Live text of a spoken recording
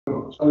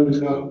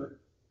October,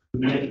 the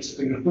minutes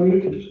being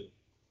approved.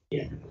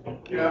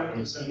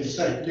 Yeah, so you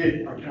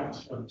seconded by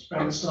Councillor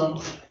Spencer.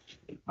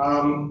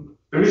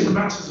 There is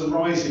matters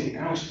arising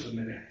out of the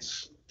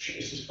minutes, which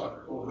Mrs.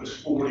 Buckle has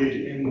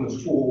forwarded in the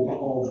form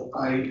of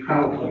a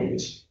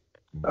PowerPoint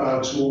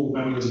to all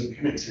members of the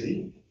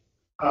committee.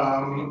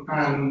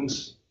 And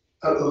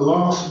at the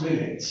last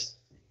minute,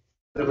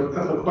 there were a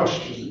couple of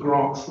questions that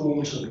Grant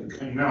Thornton that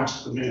came out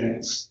of the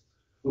minutes,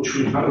 which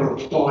we've had a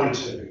reply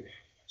to.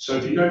 So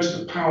if you go to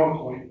the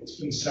PowerPoint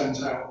that's been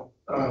sent out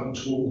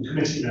to all the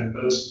committee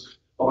members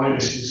by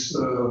Mrs.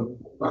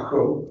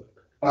 Buckle,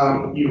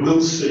 you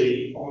will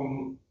see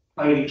on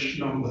page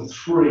number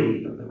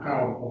 3 of the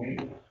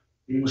PowerPoint,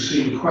 you will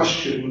see the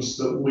questions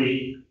that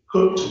we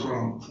put to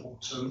Grant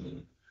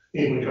Thornton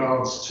in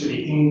regards to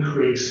the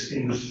increase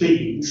in the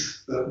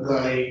fees that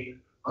they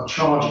are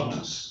charging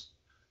us.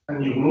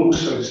 And you will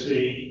also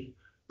see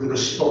the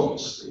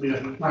response that we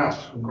have had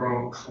from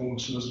Grant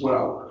Thornton as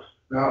well.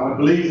 Now, I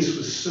believe this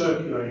was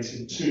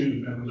circulated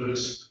to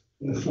members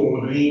in the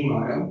form of an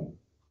email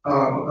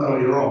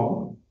earlier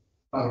on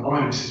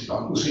by Mrs.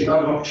 Buckle. So you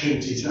had an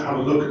opportunity to have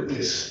a look at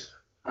this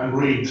and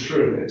read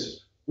through it.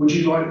 Would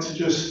you like to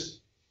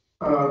just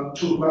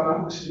talk about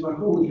that, Mrs.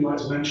 Buckle? Would you like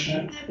to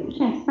mention it?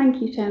 Yes,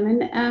 thank you, Chairman.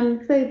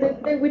 So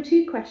there were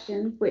 2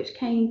 questions which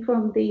came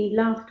from the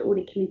last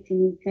Audit Committee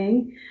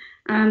meeting.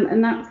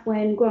 And that's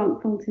when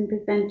Grant Thornton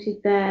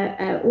presented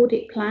their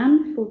audit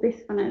plan for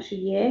this financial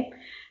year.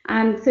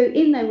 So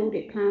in their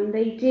audit plan,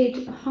 they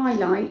did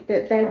highlight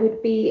that there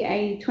would be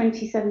a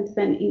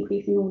 27%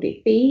 increase in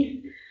audit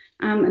fees.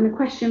 And the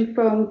question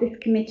from this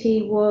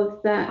committee was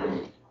that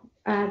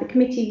the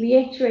committee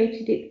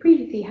reiterated its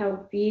previously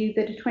held view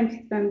that a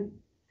 27%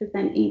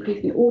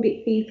 increase in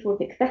audit fees was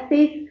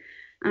excessive.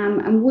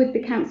 And would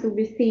the council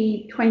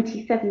receive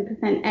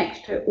 27%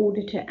 extra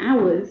auditor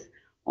hours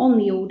on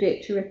the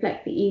audit to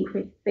reflect the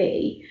increased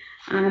fee?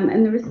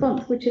 And the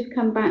response which has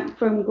come back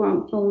from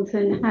Grant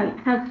Thornton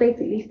has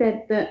basically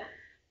said that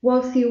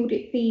whilst the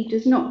audit fee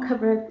does not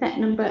cover a set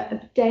number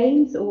of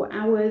days or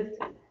hours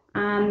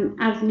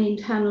as an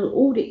internal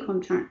audit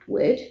contract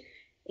would,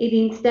 it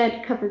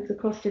instead covers the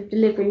cost of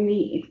delivering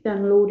the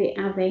external audit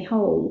as a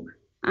whole.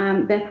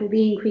 Therefore,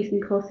 the increase in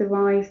costs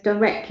arise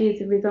directly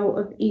as a result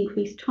of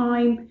increased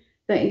time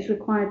that is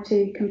required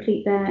to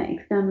complete their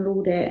external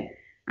audit.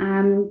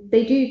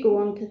 They do go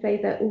on to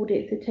say that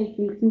audits are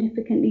taking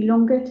significantly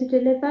longer to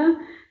deliver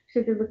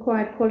to the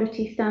required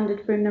quality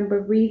standard for a number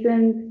of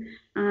reasons,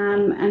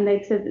 and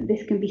they've said that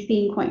this can be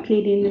seen quite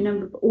clearly in the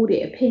number of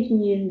audit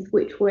opinions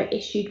which were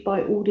issued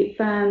by audit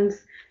firms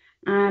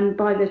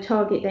by the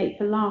target date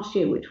for last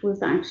year, which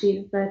was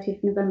actually the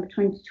 30th November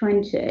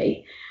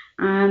 2020.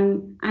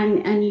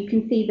 And you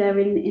can see there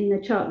in the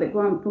chart that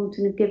Grant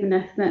Thornton have given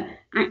us that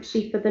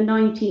actually for the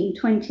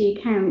 19-20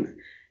 accounts,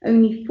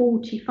 only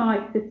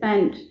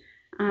 45%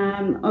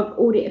 of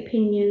audit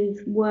opinions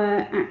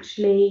were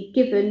actually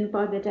given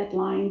by the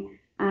deadline.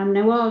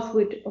 Now ours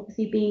would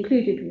obviously be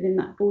included within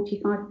that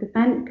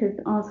 45% because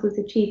ours was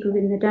achieved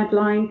within the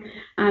deadline.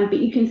 But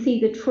you can see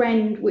the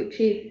trend, which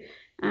is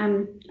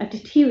a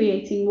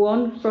deteriorating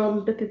one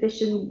from the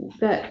position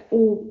that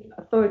all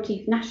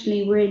authorities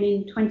nationally were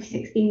in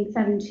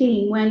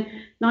 2016-17, when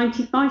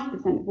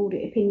 95% of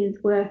audit opinions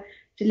were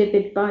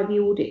delivered by the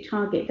audit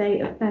target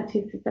date of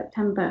 30th of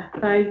September.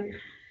 So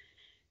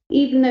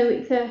even though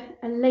it's a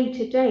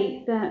later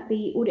date that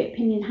the audit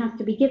opinion has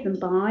to be given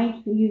by,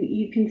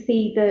 you can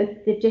see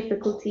the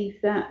difficulties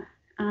that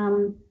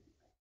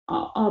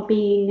are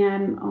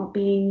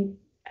being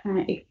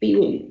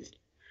experienced.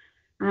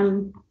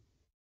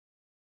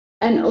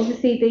 And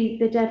obviously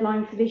the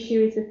deadline for this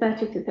year is the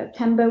 30th of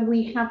September.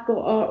 We have got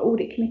our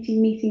audit committee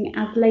meeting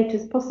as late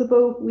as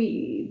possible.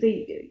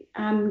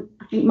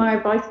 I think my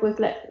advice was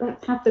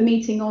let's have the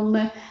meeting on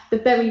the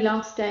very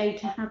last day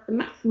to have the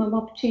maximum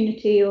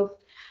opportunity of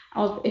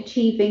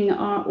achieving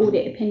our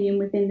audit opinion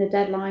within the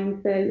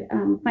deadline. So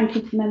thank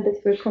you to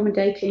members for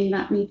accommodating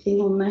that meeting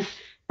on the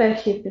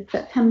 30th of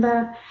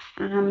September.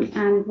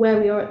 And where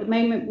we are at the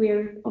moment,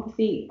 we're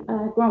obviously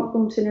Grant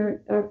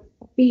Thornton are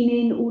been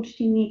in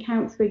auditing the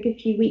accounts for a good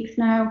few weeks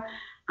now.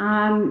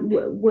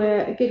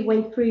 We're a good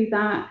way through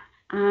that,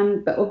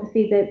 but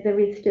obviously there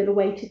is still a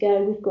way to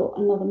go. We've got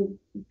another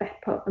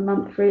best part of the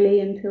month really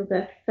until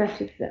the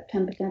 30th of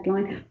September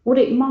deadline. What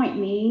it might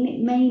mean,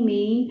 it may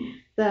mean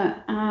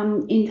that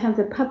in terms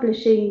of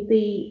publishing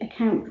the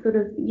accounts sort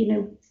of,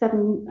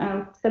 7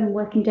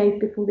 working days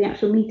before the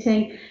actual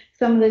meeting,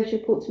 some of those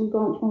reports from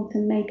Grant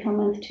Thornton may come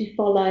as to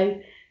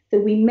follow. So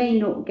we may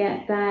not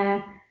get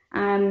their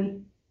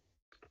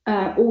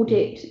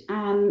audit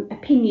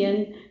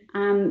opinion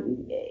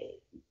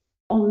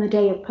on the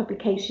day of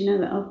publication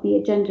of the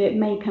agenda. It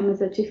may come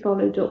as a to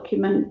follow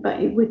document,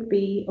 but it would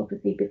be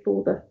obviously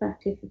before the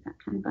 30th of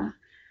September.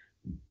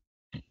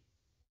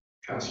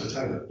 Councillor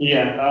Taylor.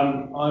 Yeah,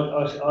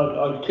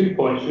 I've 2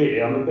 points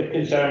really. I'm a bit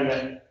concerned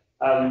that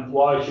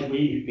why should we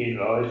be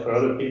penalised for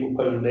other people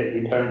putting late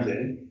returns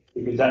in,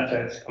 because that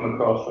text come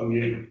across from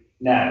you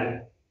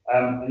now.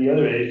 And the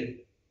other is,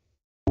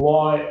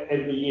 why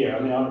every year, I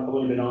mean, I've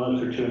only been on it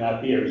for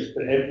 2.5 years,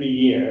 but every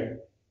year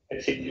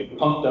it seems to get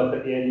pumped up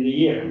at the end of the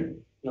year.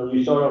 You know,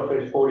 you start off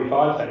with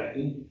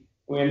 45,000,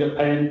 we end up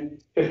paying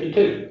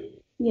 52.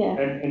 Yeah.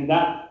 And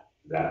that,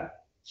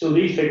 so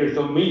these figures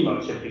don't mean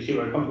much if you see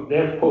where it comes from.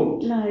 They're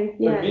quotes. No,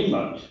 yeah. Don't mean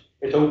much.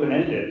 It's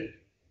open-ended.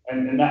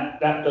 And that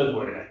does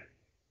worry me.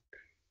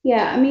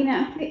 Yeah, I mean,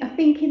 I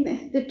think in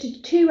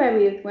the two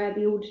areas where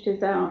the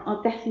auditors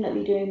are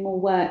definitely doing more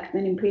work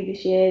than in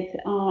previous years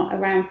are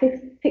around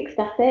fixed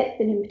assets,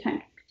 and in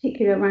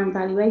particular around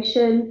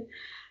valuation,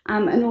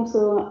 and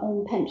also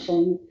on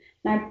pensions.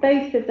 Now,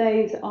 both of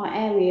those are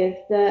areas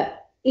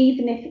that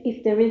even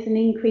if there is an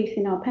increase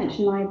in our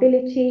pension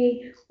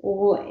liability,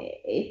 or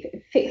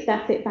if fixed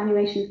asset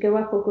valuations go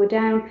up or go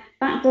down,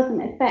 that doesn't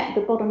affect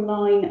the bottom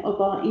line of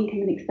our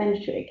income and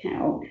expenditure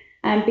account,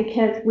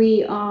 because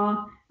we're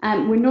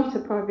not a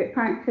private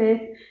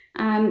practice,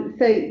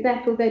 so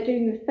therefore they're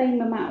doing the same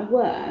amount of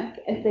work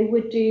as they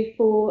would do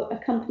for a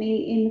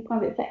company in the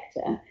private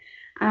sector.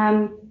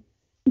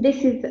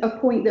 This is a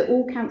point that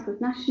all councils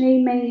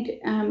nationally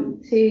made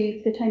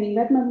to Sir Tony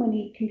Redmond when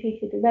he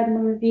completed the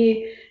Redmond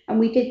review, and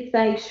we did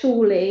say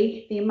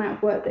surely the amount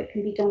of work that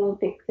can be done on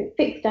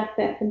fixed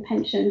assets and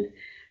pensions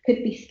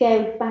could be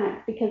scaled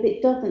back, because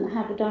it doesn't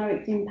have a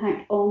direct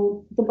impact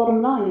on the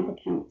bottom line of the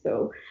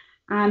council.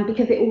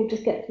 Because it all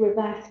just gets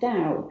reversed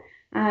out.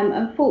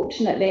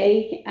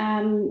 Unfortunately,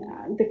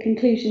 the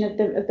conclusion of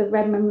the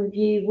Redmond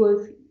review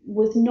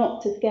was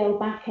not to scale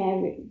back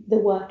the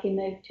work in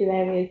those two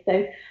areas.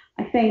 So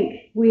I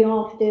think we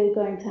are still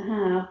going to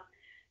have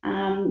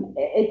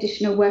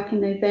additional work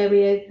in those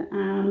areas,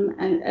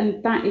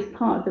 and that is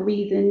part of the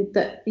reason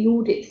that the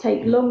audits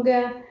take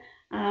longer,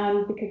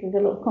 because there's a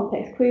lot of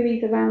complex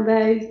queries around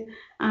those,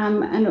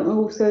 and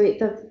also it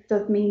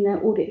does mean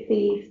that audit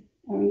fees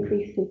are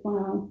increased as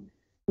well.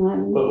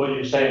 But what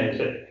you're saying is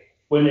that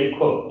when they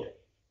quote,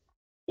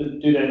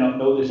 do they not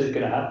know this is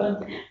going to happen?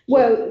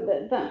 Well,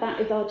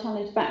 that is our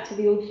challenge back to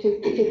the auditors,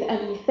 because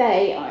as you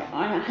say,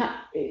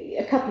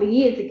 a couple of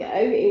years ago,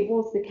 it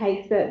was the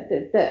case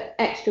that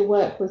extra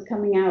work was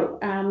coming out,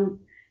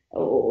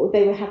 or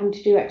they were having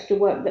to do extra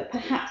work that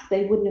perhaps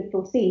they wouldn't have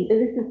foreseen. But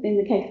this has been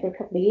the case for a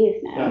couple of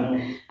years now.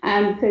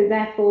 So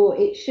therefore,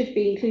 it should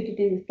be included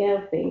in the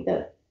scale fee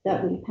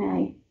that we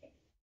pay.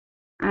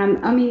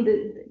 I mean,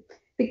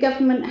 the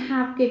government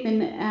have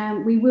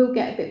given, we will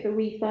get a bit of a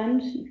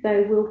refund,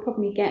 so we'll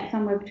probably get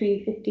somewhere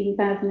between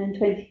 15,000 and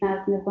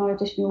 20,000 of our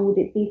additional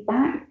audit fees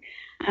back,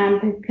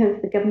 because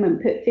the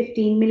government put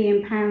 £15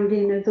 million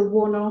in as a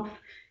one-off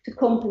to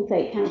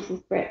compensate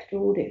councils for extra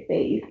audit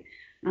fees.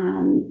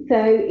 So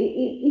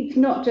it's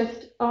not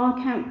just our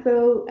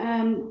council,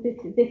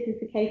 this is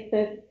the case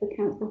for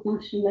councils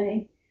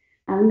nationally.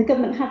 The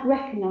government have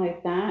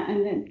recognised that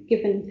and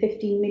given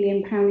 £15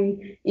 million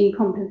in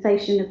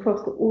compensation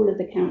across all of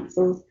the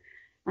councils,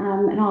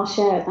 and our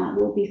share of that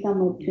will be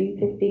somewhere between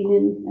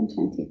 15 and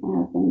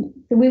 20,000.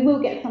 So we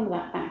will get some of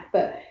that back,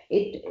 but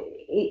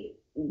we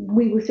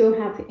will still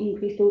have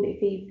increased audit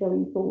fees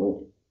going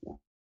forward.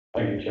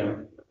 Thank you,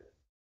 Chair.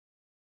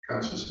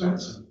 Councillor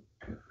Spencer.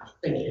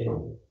 Thank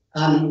you.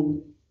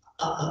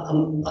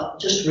 I'm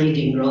just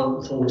reading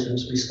Grant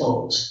Thornton's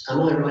response.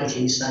 Am I right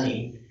in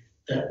saying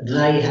that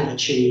they have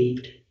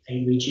achieved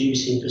a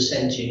reducing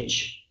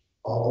percentage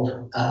of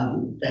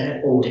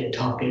their audit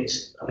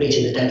targets,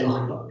 meeting the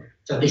deadline?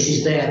 So this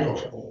is their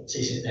performance,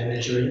 is it they're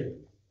measuring?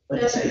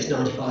 But let's say it's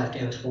 95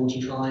 down to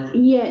 45.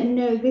 Yeah,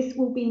 no, this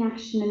will be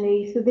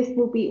nationally. So this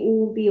will be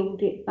all the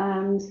audit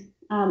firms,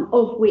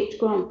 of which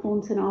Grant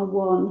Thornton are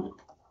one.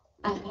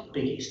 The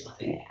biggest, I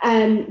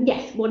think.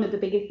 Yes, one of the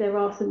biggest. There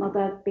are some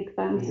other big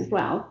firms as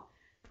well.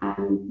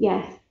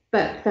 Yes,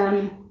 but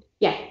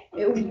yeah,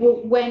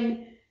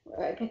 when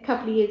a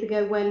couple of years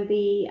ago, when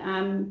the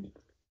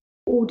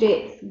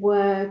audits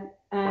were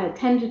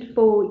tendered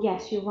for,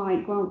 yes, you're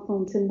right, Grant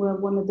Thornton were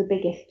one of the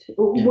biggest,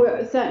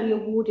 were certainly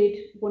awarded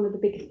one of the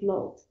biggest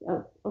lots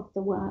of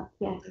the work,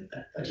 yes.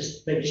 I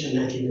just mentioned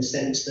that in the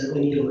sense that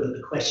when you look at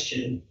the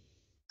question,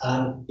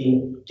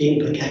 the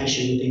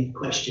implication within the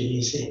question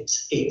is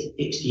it's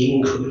the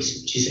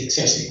increase, which is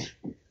excessive.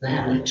 They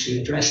haven't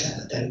actually addressed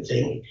that, I don't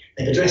think.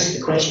 They've addressed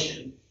the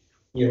question,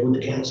 you know,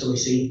 would the council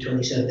receive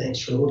 27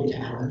 extra audit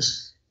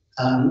hours?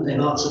 They've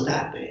answered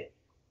that bit,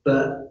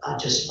 but I'm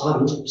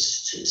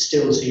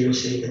still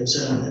seriously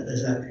concerned that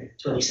there's a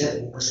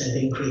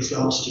 27% increase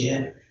last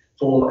year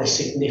for a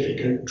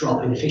significant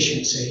drop in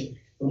efficiency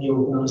from the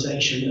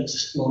organisation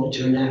that's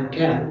monitoring our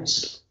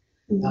accounts.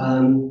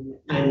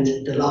 And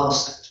the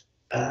last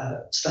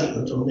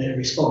statement on their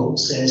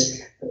response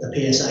says that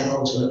the PSA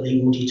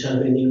ultimately will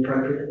determine the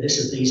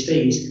appropriateness of these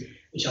fees,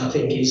 which I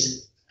think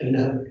is, you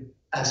know,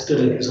 as good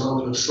an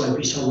example of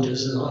slopey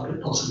shoulders as I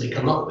could possibly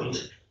come up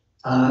with.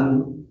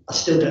 I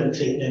still don't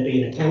think they're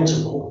being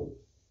accountable,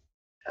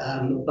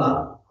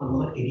 but I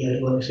might be the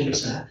only one who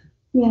thinks that.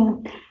 Yeah,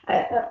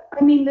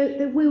 I mean,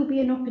 there will be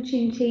an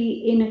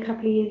opportunity in a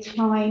couple of years'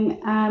 time,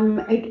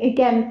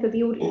 again, for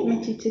the audit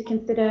committee to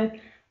consider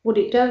what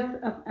it does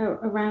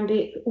around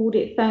its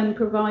audit firm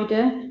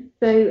provider.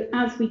 So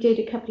as we did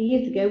a couple of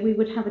years ago, we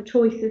would have a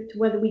choice as to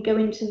whether we go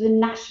into the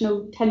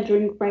national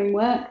tendering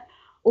framework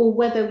or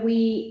whether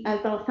we,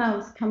 as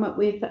ourselves, come up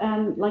with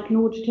like an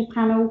auditor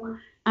panel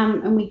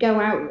and we go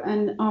out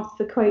and ask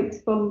for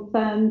quotes from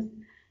firms.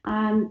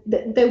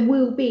 There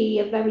will be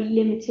a very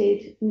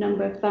limited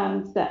number of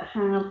firms that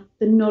have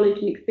the knowledge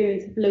and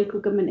experience of local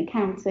government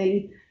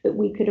accounting that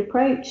we could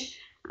approach.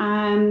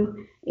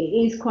 It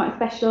is quite a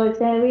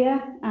specialised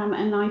area,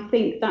 and I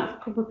think that's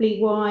probably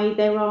why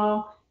there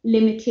are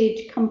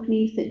limited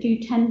companies that do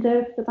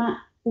tender for that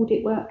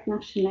audit work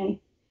nationally.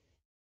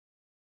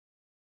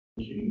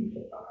 I'm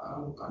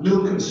a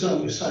little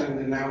concerned you're saying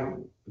they're now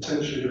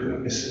potentially looking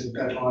at missing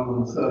deadline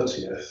on the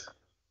 30th.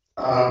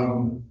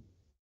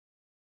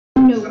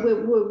 No,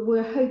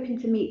 we're hoping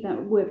to meet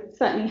that. We're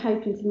certainly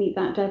hoping to meet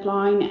that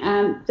deadline.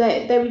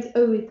 There is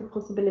always the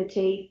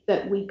possibility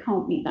that we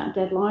can't meet that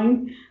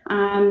deadline,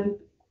 and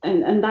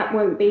that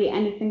won't be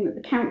anything that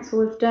the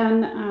council has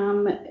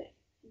done.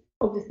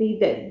 Obviously,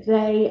 that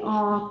they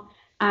are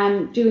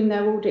doing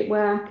their audit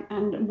work,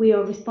 and we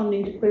are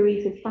responding to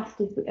queries as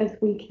fast as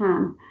we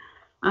can.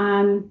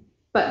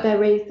 But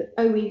there is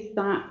always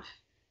that.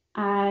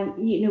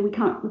 We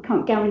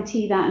can't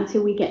guarantee that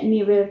until we get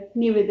nearer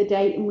the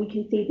date and we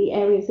can see the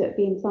areas that are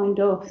being signed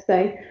off.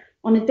 So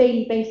on a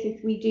daily basis,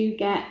 we do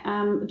get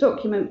a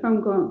document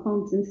from Grant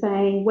Thornton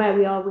saying where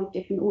we are with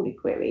different audit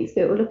queries.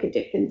 So it will look at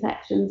different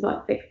sections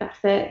like fixed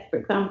assets, for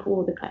example,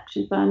 or the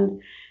collection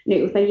fund, and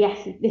it will say,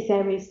 yes, this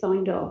area is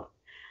signed off.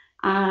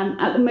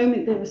 At the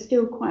moment, there are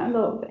still quite a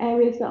lot of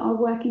areas that are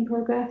work in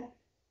progress.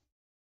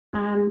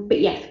 But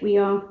yes, we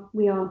are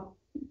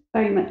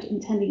very much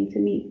intending to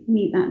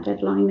meet that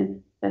deadline of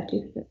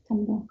 30th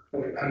September.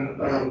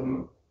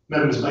 And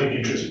members may be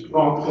interested.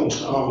 Grant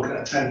Thornton are looking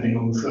at attending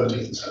on the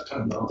 30th of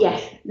September.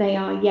 Yes, they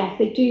are. Yes,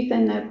 they do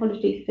send their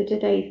apologies for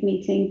today's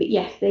meeting, but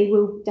yes, they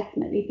will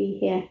definitely be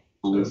here.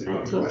 So if you've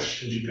got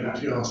questions, you can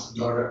actually ask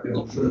them directly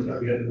on Thursday at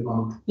the end of the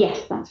month.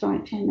 Yes, that's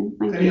right, Chairman.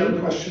 Thank you. Any other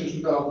questions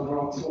regarding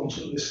Grant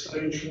Thornton at this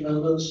stage from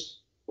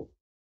members?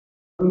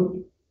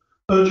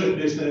 Urgent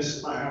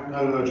business. I have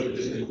no urgent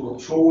business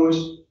brought forward.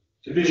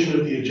 Division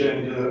of the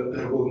agenda.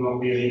 There will not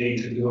be any need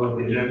to divide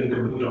the agenda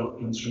given the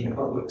documents from the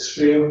public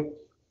sphere.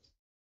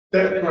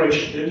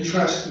 Declaration of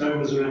interest.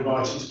 Members are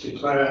invited to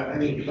declare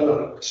any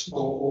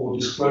personal or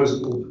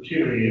disclosable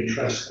pecuniary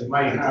interest they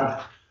may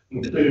have,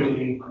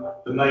 including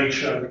the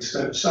nature and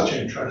extent of such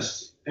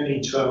interest,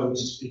 any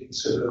terms to be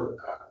considered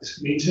at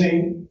this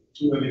meeting.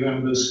 Do any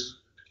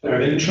members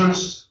declare an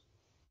interest?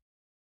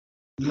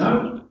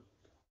 No.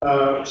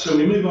 So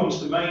we move on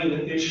to the main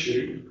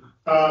issue.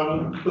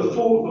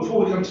 Before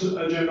we come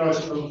to agenda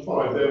item number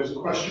 5, there was a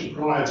question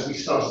prior to me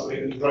starting the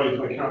meeting raised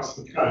by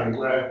Councillor McKay,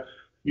 where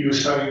you were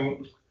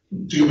saying,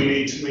 do we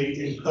need to meet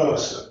in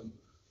person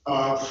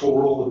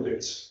for all of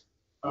it?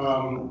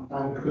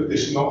 And could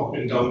this not have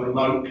been done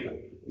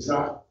remotely? Is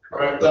that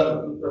correct?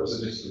 That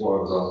was just what I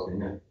was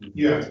asking,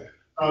 yeah.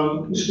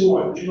 Mr.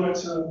 White, would you like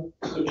to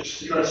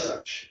just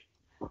address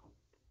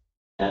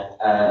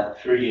that?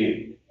 Through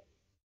you.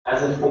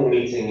 As a full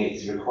meeting,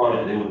 it's a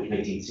requirement of the Audit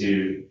Committee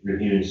to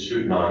review and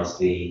scrutinise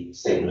the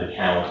statement of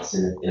accounts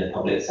in a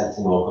public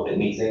setting or a public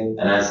meeting.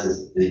 And as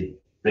the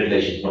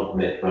regulations do not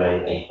permit for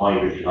a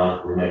hybrid, if you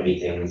like, remote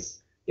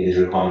meetings, it is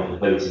a requirement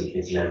for voting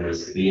committee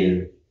members to be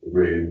in the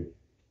room,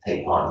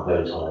 take part in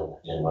the vote on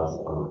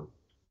it.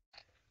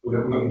 We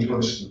have no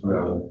choice.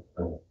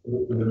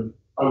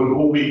 I would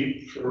all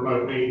be for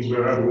remote meetings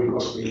wherever we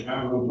possibly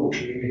can, and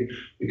unfortunately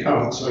we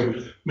can't. So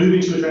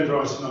moving to agenda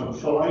item number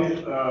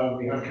 5,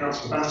 we have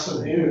Councillor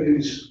Batten here,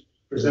 who's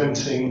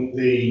presenting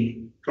the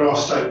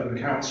draft statement of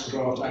accounts for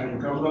draft annual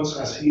governance,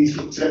 as he's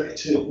the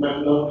executive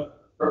member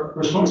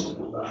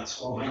responsible for that.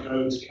 So I'll hand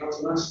over to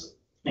Councillor Batten.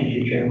 Thank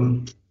you,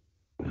 Chairman.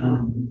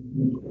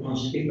 I'll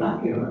speak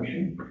back here,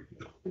 actually.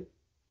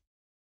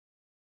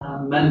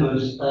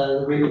 Members,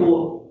 the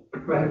report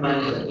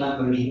recommends that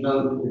members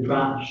note the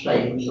draft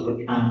statements of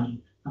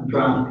account and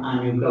draft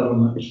annual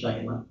government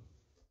statement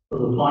for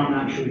the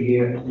financial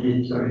year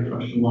ending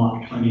 31st of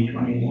March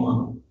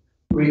 2021.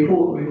 The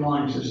report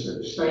reminds us that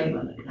the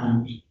statement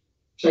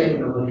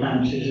of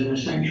accounts is an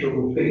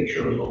essential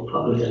feature of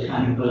public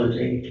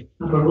accountability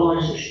and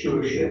provides a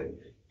stewardship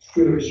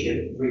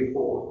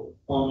report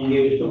on the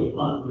use of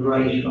funds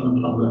raised from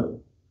the public.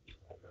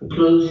 The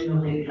closing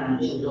of the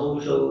accounts is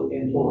also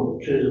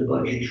important to the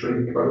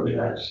budgetary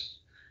process,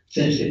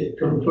 since it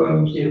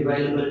confirms the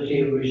availability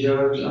of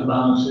reserves and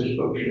balances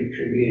for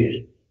future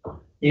use.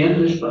 The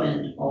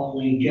underspend on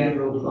the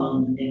general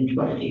fund in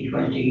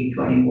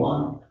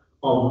 2020-21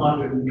 of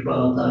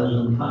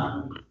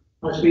 £112,000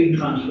 has been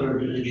transferred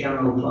to the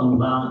general fund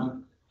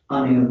balance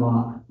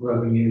unearmarked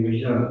revenue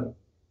reserve.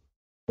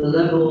 The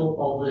level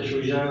of this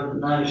reserve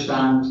now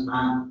stands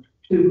at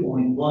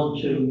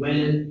 £2.12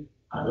 million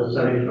at the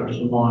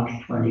 31st of March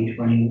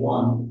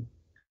 2021.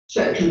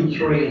 Section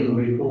 3 of the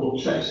report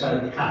sets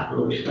out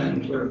capital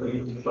expenditure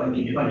in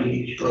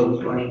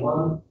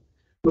 2020-21,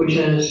 which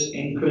has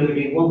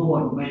included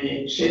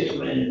 £1.6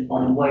 million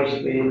on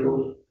waste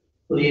vehicles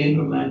for the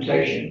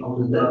implementation of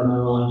the Devon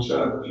Line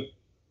service,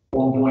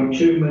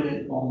 1.2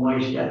 million on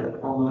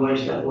the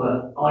waste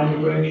network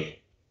Island Bridge,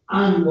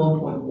 and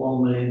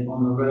 1.1 million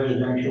on the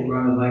residential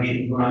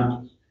renovation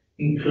grant,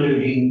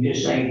 including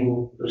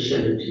disabled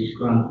facilities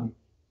grant.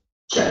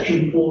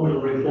 Section 4 of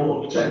the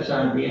report sets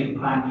out the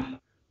impact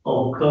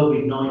of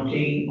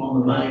COVID-19 on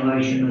the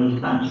valuation of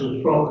the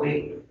council's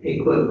property,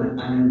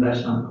 equipment and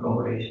investment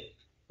properties.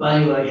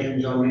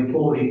 Valuations are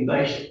reported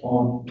based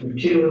on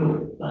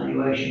material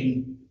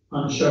valuation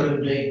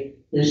uncertainty.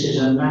 This is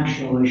a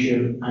national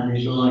issue and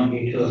is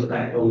likely to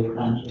affect all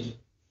councils.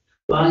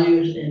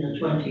 Values in the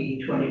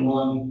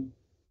 2021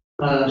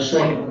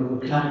 statement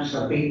of accounts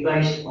have been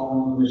based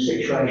on the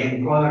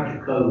situation prior to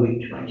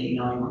COVID-19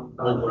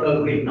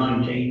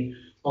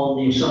 on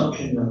the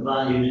assumption that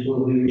values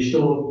will be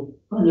restored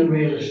when the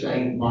real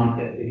estate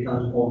market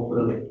becomes more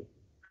fluid.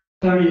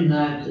 Turning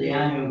now to the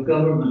annual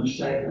government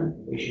statement,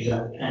 which is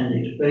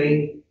Appendix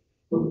B,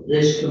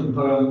 this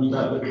confirms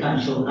that the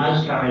council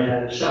has carried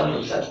out a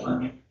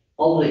self-assessment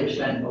of the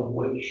extent of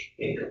which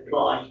it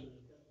complies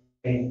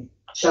with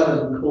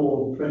 7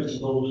 core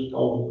principles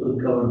of good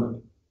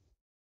government.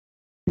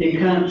 The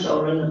accounts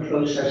are in the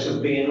process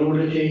of being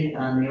audited,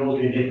 and the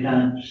audited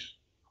accounts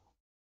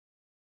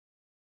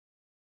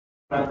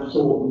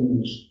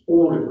Thornton's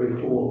audit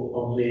report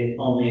on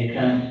the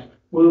account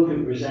will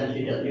be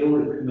presented at the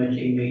audit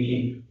committee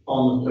meeting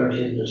on the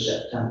 30th of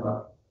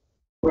September.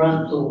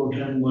 Grant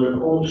Thornton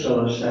will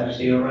also assess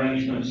the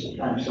arrangements the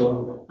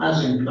council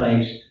has in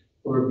place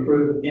for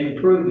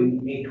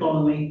improving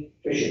economy,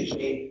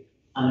 efficiency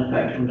and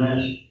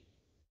effectiveness,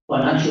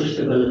 financial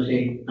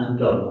stability and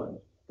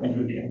government. Thank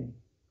you, Jim.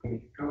 Thank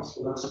you,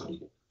 Councillor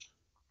Bassett.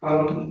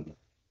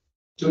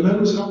 Do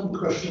members have any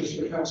questions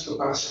for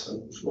Councillor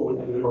Bassett before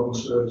we move on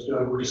to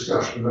general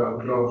discussion about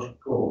the draft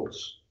reports?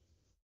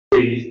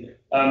 Please.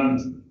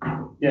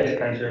 Yes,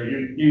 Councillor,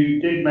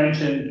 you did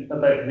mention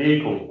about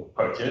vehicle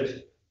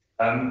purchase.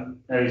 Now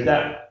is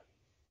that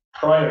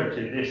prior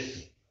to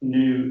this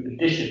new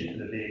addition to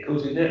the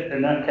vehicles, is it?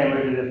 And that came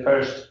out of the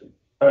first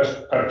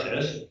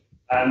purchase,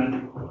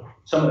 and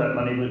some of that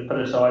money was put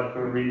aside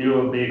for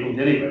renewal of vehicles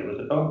anyway, was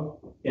it not?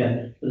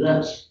 Yeah, but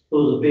that's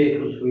for the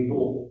vehicles we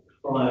bought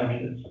prior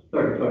to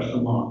 31st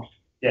of March.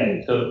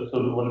 Yeah, so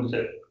the ones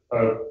that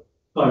are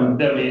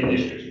they'll be in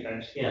district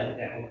accounts. Yeah.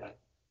 Yeah, okay.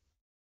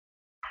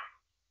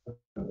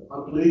 I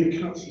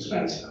believe Councillor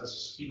Spencer has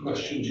a few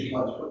questions you'd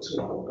like to put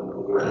to him.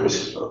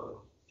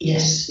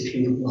 Yes, if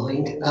you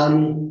wouldn't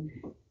mind.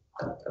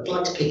 I'd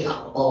like to pick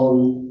up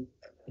on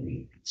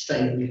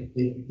staying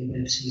with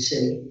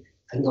FCC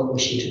and not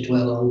wishing to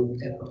dwell on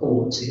their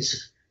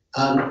performances.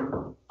 I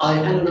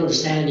had an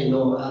understanding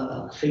or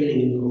a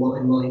feeling in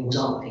my mind's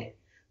eye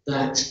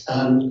that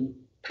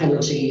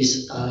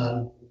penalties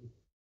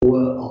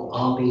were or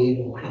are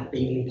being or have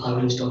been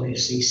imposed on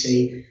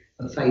FCC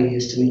for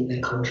failures to meet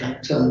their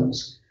contract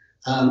terms.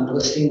 And I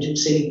seem to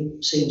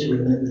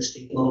remember,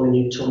 Steve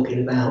Molyneux, you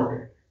talking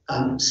about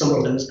some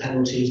of those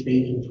penalties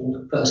being in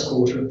the first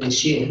quarter of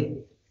this year.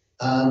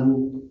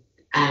 And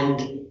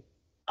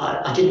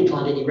I didn't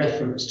find any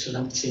reference to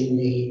that in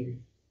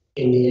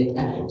the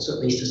accounts, at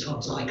least as far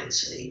as I could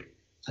see.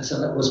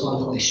 So that was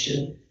one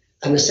question.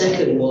 And the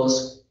second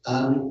was,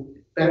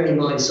 bearing in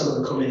mind some of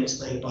the comments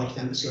made by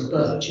Councillor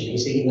Birch in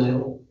his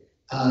email,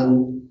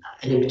 and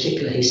in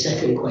particular his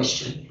second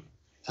question,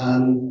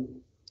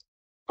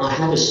 I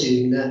had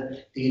assumed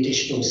that the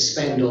additional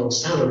spend on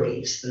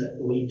salaries that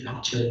we've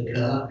had to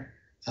incur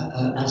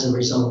as a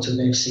result of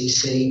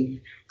FCC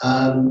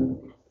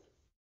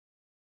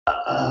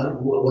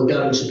were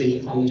going to be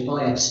paid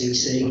by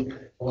FCC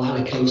or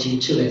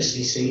allocated to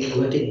FCC,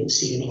 and I didn't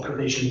see any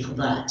provision for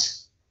that.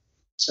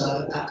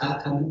 So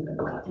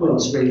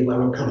that's really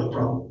where I'm coming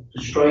from.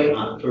 The straight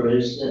answer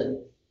is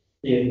that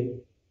the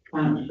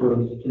accounts we're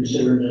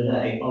considering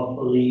today are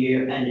for the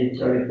year ending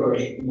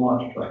 31st of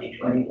March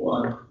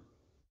 2021.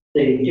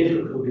 The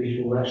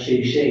difficulties with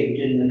FCC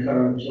didn't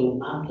occur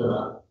until after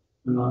that.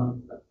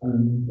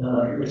 And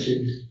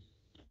Mrs.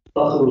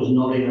 Buckle was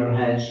nodding her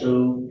head,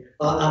 so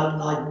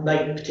I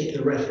made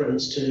particular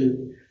reference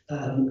to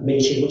a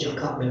meeting, which I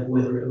can't remember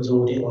whether it was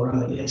Audit or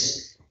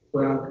OES,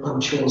 where I'm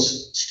sure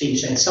Steve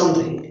said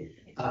something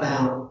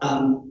about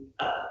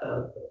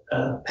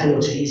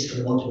penalties, for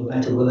the want of a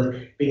better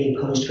word, being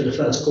imposed for the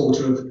first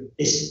quarter of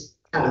this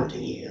calendar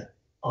year.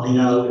 I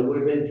know it would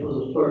have been for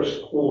the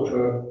first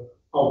quarter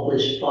of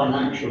this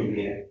financial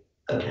year.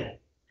 Okay.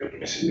 No,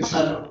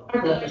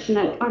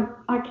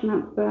 I can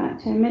answer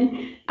that,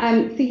 Chairman.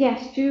 So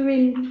yes,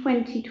 during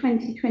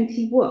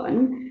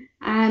 2020-21,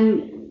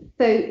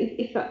 so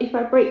if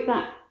I break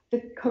that,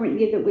 the current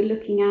year that we're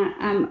looking at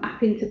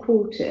up into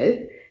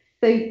quarters,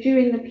 so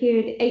during the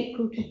period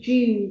April to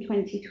June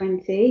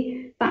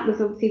 2020, that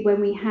was obviously when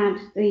we had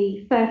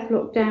the first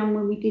lockdown,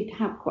 when we did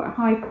have quite a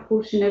high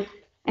proportion of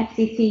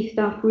FCC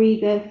staff were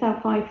either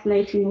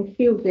self-isolating or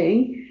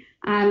shielding,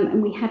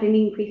 and we had an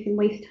increase in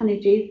waste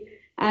tonnages.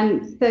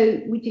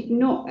 So we did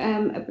not,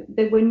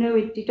 there were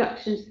no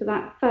deductions for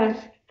that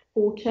first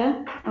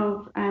quarter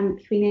of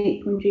between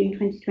April and June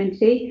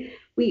 2020.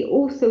 We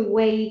also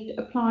waived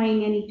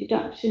applying any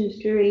deductions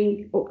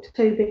during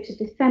October to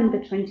December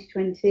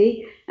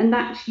 2020, and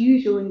that's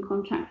usual in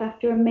contracts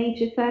after a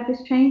major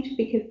service change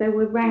because there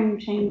were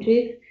round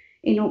changes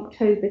in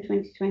October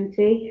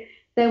 2020.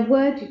 There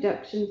were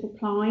deductions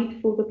applied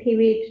for the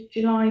period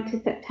July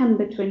to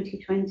September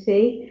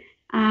 2020,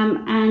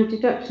 and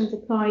deductions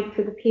applied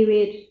for the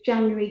period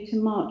January to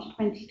March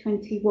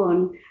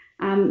 2021.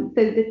 So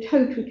the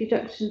total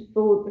deductions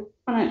for the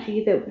financial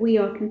year that we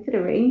are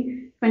considering,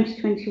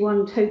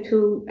 2021,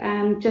 total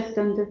just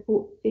under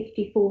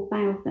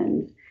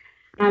 54,000.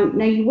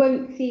 Now you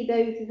won't see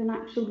those as an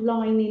actual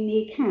line in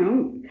the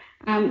account.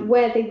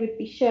 Where they would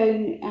be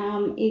shown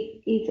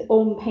is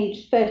on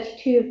page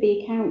 32 of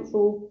the accounts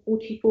or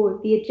 44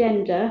 of the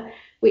agenda,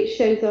 which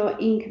shows our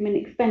income and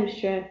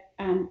expenditure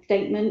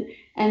statement,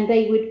 and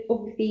they would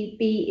obviously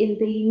be in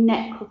the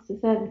net cost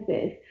of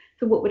services.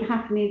 So what would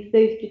happen is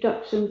those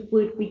deductions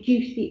would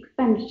reduce the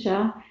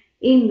expenditure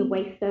in the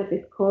waste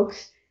service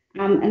cost,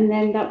 and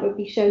then that would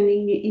be shown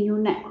in your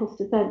net cost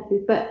of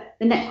services. But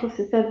the net cost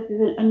of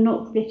services are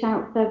not split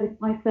out service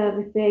by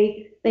service.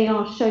 They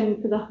are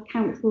shown for the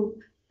council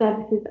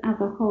services as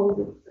a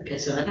whole. Okay,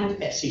 so that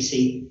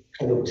FCC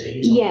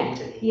penalty is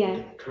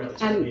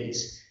correct.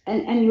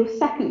 And your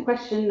second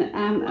question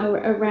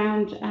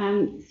around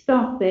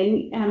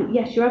staffing,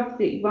 yes, you're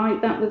absolutely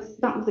right. That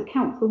was a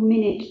council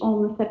minute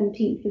on the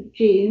 17th of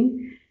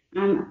June.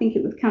 I think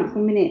it was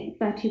council minute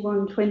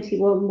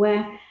 3121,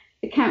 where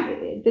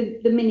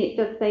the minute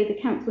does say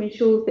the council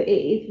ensures that it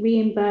is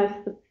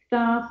reimbursed for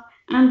staff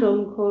and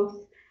on costs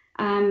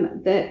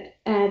that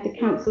the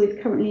council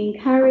is currently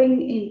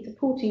incurring in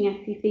supporting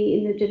FCC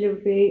in the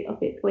delivery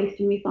of its waste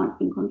and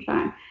recycling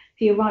contract.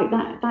 So you're right,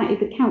 that is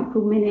a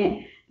council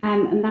minute,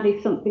 and that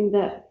is something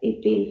that is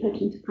being put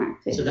into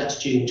practice. So that's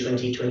June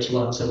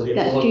 2021. So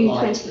that's June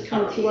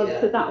 2021.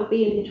 So that will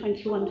be in the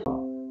 21.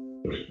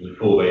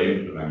 Before they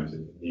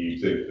implemented the new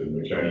system,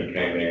 which only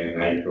came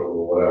in April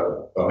or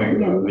whatever. So I think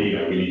that, we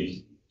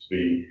need to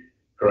be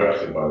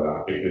corrected by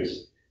that,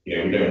 because we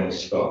don't want to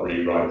start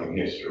rewriting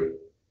history.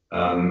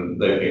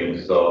 They've been a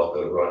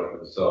disaster right from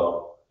the start.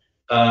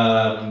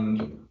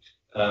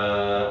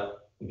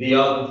 The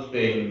other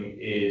thing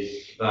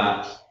is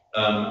that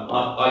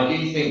I do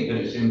think that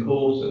it's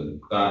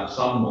important that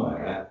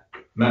somewhere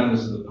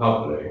members of the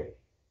public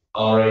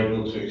are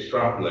able to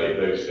extrapolate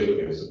those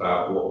figures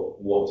about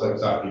what's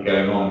exactly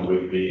going on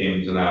with the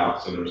ins and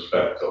outs in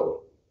respect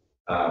of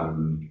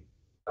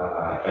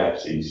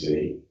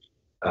FCC.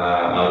 I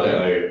don't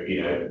know, I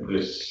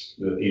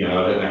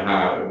don't know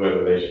how,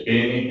 whether they should be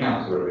in the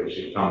accounts or if it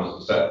should come as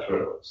a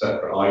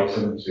separate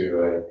item to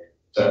a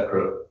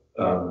separate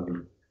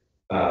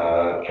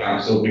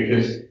council,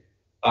 because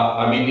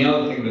I mean, the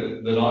other thing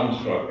that I'm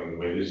struggling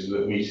with is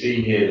that we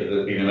see here that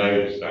there's been an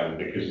overspend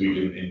because we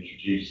didn't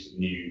introduce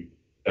new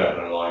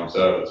definite line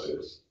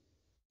services.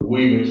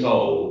 We were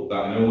told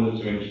that in order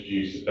to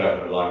introduce the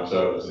definite line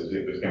services,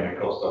 it was going to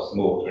cost us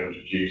more to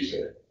introduce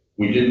it.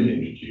 We didn't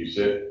introduce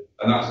it,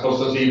 and that's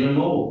cost us even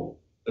more.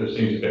 That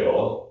seems a bit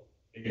odd,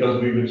 because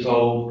we were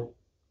told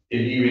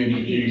if you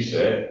introduce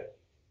it,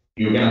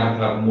 you're going to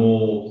have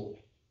more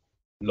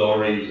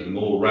lorries and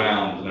more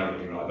rounds and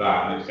everything like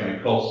that, and it's going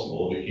to cost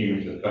more, the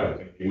cumulative effect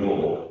will be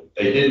more.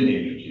 They didn't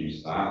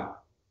introduce that,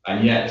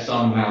 and yet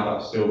somehow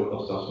that still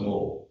cost us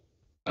more.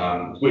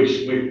 Which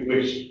I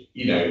appreciate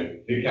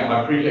the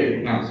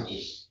accounts are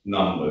just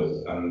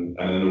numbers, and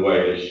in a way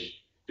they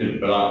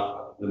shouldn't,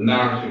 but the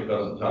narrative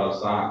doesn't tell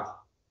us that,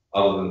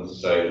 other than to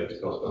say that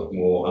it's cost us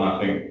more. And I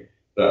think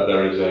that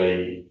there is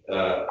a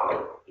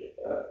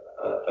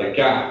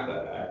gap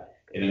there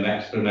in an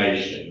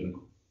explanation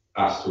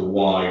as to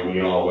why we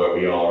are where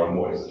we are and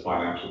what is the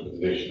financial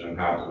position and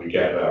how do we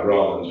get there,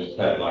 rather than just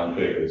headline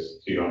figures,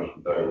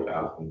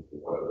 230,000,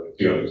 whatever,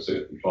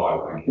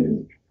 265, I think it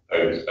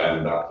is,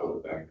 overspend, that sort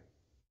of thing.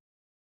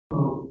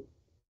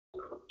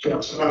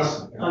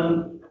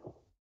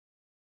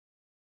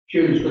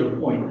 Julie's got a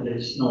point that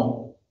it's not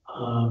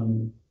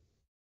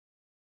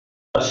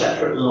a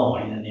separate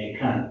line in the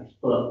accounts,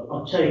 but I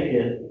take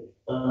it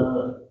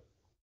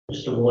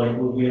Mr. White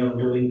will be able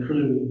to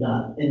include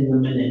that in the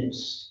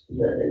minutes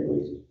that it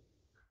was,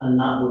 and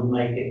that would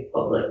make it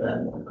public then.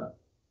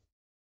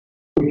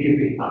 Would you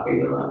be happy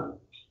with that?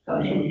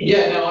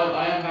 Yeah, no,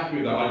 I am happy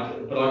with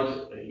that. But I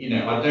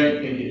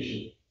don't think it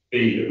should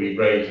be that we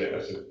raise it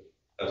as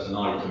an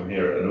item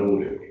here at an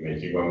audit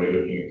committee when we're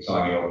looking at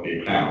signing off the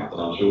account.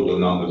 And I'm sure the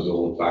numbers are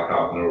all back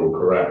up and they're all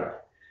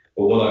correct.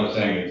 But what I'm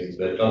saying is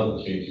there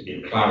doesn't seem to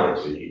be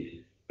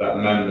clarity that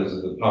members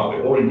of the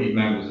public, or indeed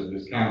members of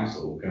this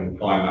council, can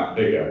find that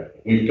figure.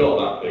 We've got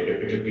that figure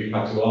because we've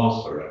had to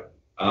ask for it.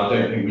 And I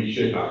don't think we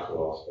should have to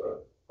ask for it.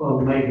 Well,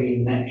 maybe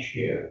next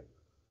year.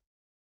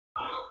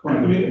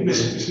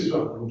 Mrs.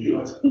 Rucker, would you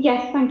like to?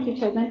 Yes, thank you,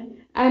 Chairman.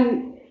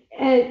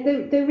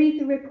 There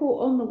is a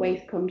report on the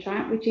waste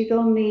contract, which is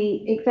on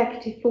the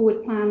executive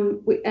forward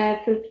plan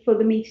for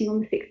the meeting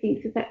on the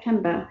 16th of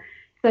September.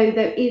 So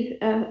there is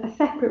a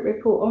separate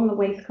report on the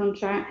waste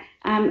contract,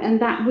 and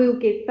that will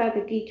give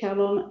further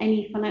detail on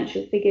any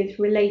financial figures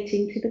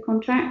relating to the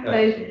contract.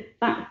 So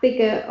that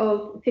figure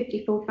of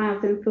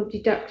 54,000 for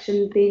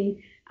deductions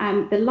in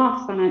the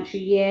last financial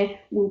year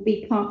will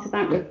be part of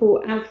that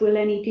report, as will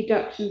any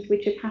deductions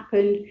which have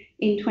happened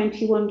in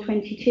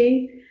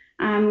 21-22.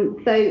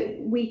 So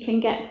we can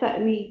get,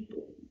 certainly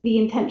the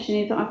intention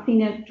is that I've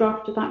seen a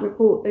draft of that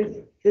report.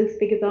 Those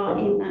figures are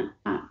in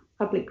that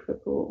public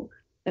report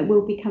that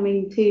will be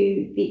coming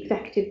to the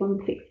executive on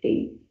the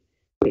 16th,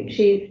 which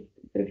is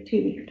sort of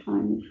 2 weeks'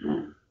 time, isn't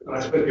it? And I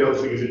suppose the other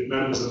thing is, if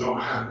members are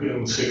not happy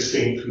on the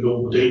 16th with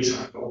all the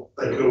detail,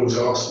 they could always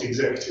ask the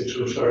executive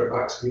to refer it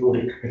back to the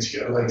audit committee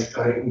at a later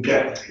date and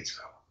get the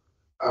detail.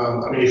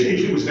 I mean, if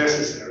it was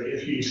necessary,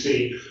 if you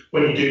see,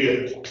 when you do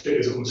get the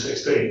figures on the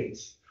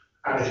 16th,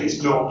 and if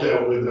it's not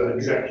dealt with an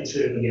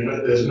executive and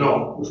there's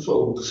not the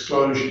full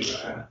disclosure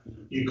there,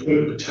 you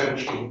could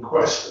potentially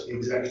request that the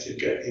executive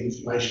get the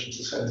information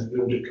to send to the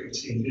audit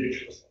committee in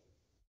future,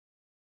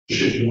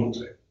 should you want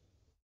to.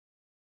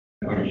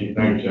 Thank you,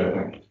 thank you.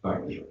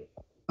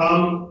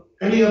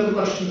 Any other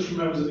questions from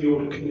members of the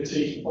audit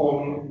committee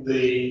on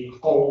the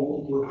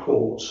whole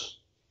report?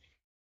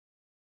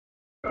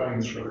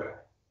 Going through it.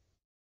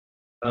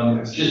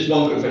 Just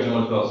one quick question I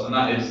wanted to ask, and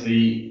that is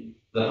the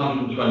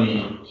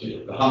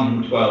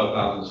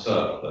 112,000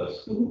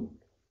 surplus,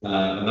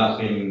 and that's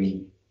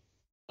been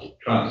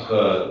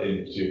transferred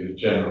into the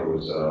general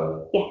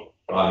reserve. Yes.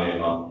 By the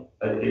month.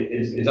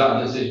 Is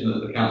that a decision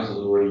that the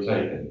council's already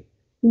taken?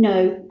 No,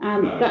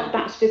 No.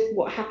 That's just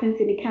what happens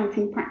in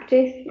accounting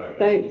practice.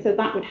 Okay. So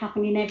that would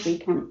happen in every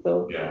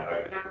council. Yeah.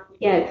 Okay.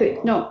 Yeah, so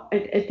it's not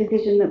a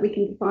decision that we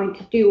can decide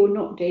to do or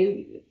not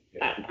do.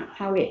 That's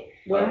how it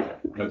works.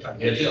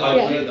 Okay.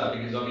 I read that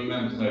because I mean,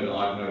 members know that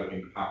I've never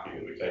been happy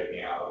that we're taking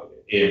it out of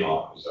the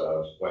earmark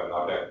reserves when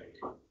I don't think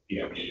we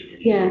should be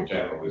using the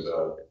general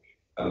reserve.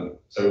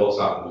 So what's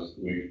happened is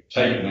we've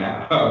taken it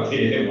out of the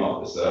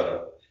earmark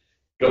reserve,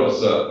 got a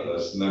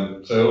surplus, and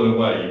then so in a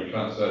way you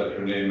transferred it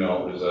from the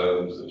earmark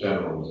reserve into the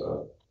general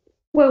reserve.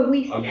 Well, I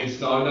mean, it's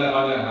not, I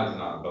know it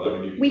hasn't happened, but I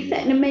mean, we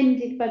set an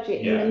amended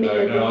budget in the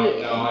middle of the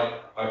year. I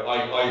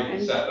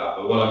accept that,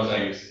 but what I'm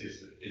saying is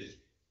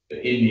that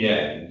in the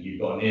end,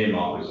 you've got an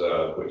earmark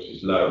reserve which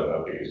is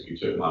lower because we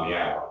took money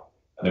out,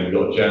 and then we've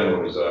got a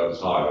general reserve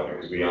that's higher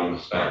because we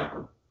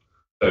underspent.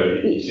 So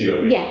you see what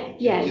I mean?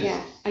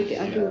 Yeah. I do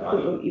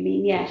what you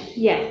mean. Yes,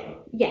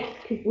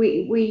 because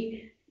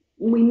we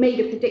made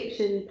a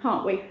prediction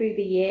partway through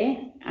the year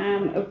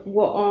of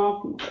what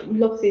our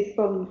losses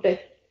from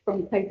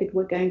COVID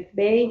were going to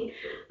be,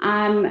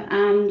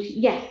 and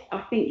yes,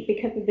 I think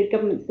because of the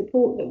government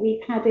support that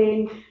we've had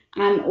in,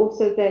 and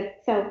also the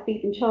sales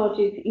fees and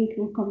charges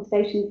income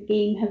compensation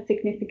scheme has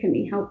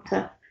significantly helped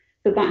us.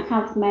 So that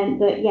has meant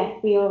that yes,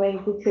 we are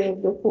able to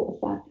report a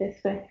surplus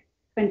for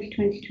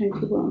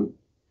 2020-21.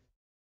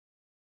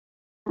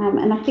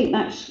 And I think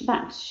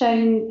that's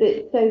shown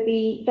that, so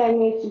the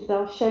variations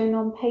are shown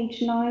on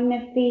page 9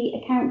 of the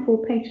account,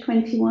 or page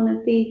 21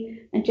 of the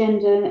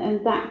agenda,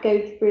 and that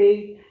goes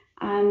through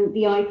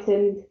the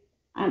items,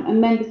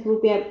 and members will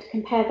be able to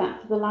compare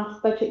that to the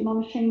last budget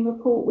monitoring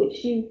report,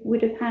 which you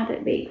would have had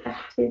at the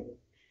executive,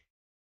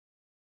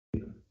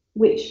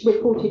 which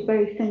reported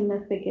very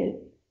similar figures.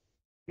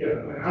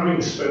 Yeah, having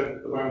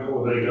spent the bank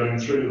holiday going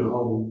through the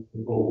whole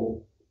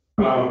report,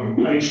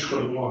 page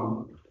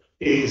 21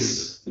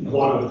 is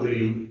one of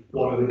the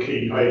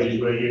key pages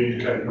where you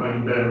indicate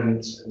main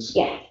variances.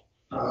 Yes.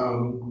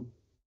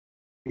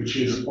 Which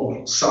is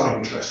of some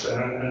interest there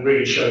and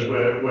really shows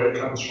where it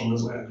comes from,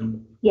 isn't it?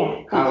 And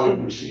yes. How we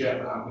managed to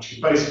get that, which is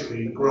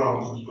basically the grant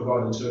was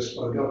provided to us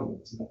by the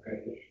government, isn't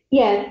it?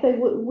 Yeah, so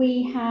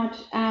we had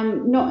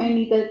not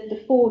only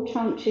the 4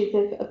 tranches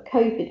of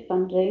COVID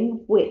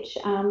funding, which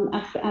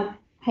as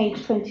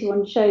page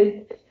 21 shows,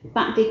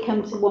 that did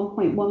come to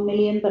 1.1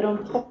 million, but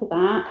on top of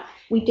that,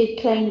 we did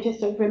claim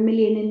just over $1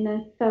 million in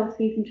the sales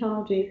fees and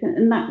charges,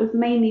 and that was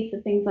mainly for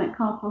things like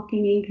car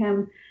parking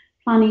income,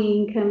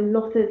 planning income,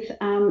 loss of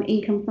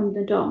income from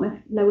the Dartmouth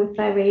Lower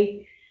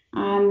Ferry.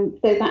 So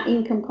that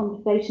income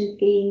compensation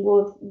scheme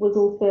was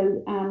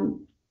also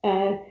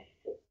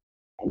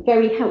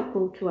very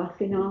helpful to us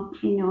in our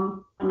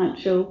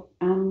financial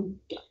in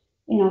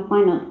our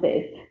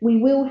finances. We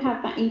will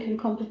have that income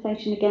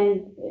compensation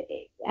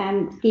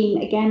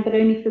scheme again, but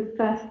only for the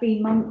first 3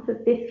 months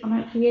of this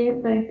financial year,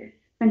 so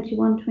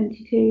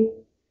 21-22.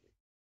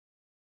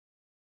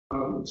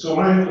 So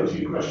I have a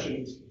few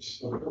questions.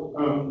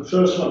 The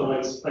first one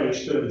relates to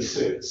page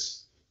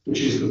 36,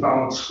 which is the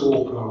balance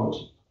scorecard.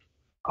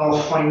 Our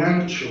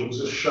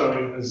financials are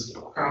showing as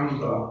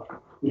amber,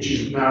 which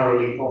is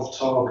narrowly off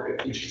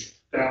target, which is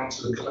down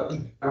to the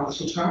collective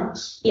council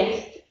tax.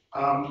 Yes.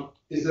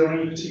 Is there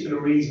any particular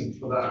reason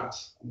for that?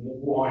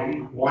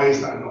 Why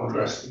is that not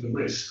addressed in the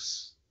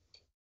risks?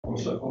 On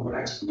the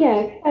next.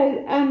 Yeah, so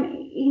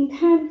in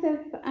terms of,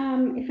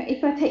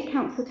 if I take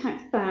council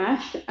tax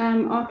first,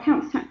 our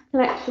council tax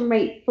collection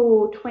rate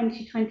for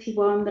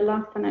 2021, the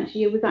last financial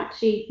year, was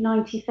actually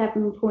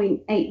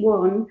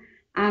 97.81,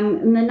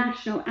 And the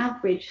national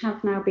average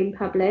has now been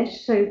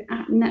published. So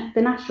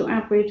the national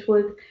average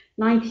was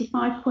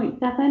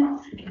 95.7.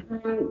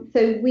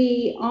 So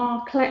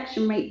our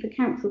collection rate for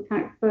council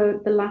tax for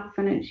the last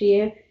financial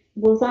year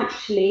was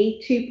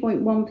actually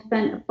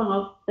 2.1%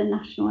 above the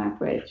national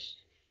average.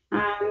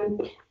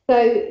 So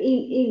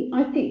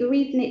I think the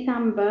reason it's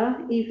amber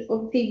is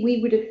obviously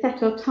we would have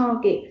set our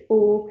targets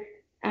for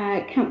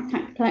council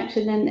tax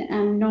collection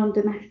and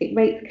non-domestic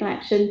rates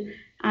collection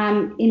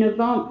in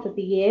advance of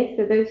the year.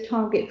 So those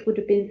targets would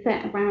have been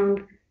set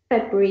around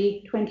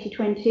February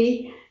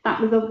 2020.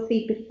 That was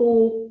obviously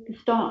before the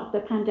start of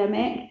the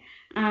pandemic.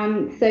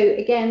 So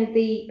again,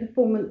 the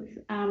performance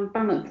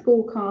balance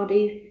scorecard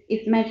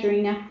is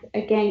measuring us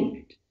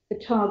against the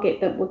target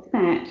that was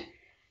set.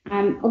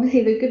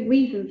 Obviously, there are good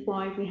reasons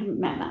why we haven't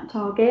met that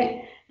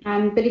target.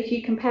 But if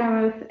you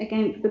compare us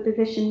against the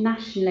position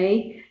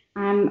nationally,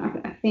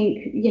 I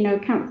think,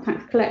 council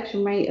tax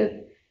collection rate of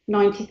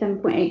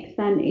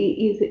 97.8%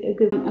 is a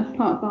good as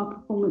part of our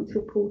performance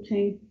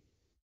reporting.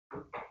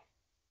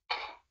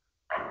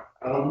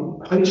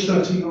 Page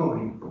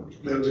 39,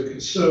 there was a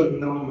concerning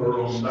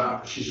number on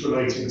that, which is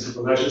relating to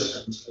the leisure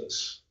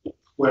centres,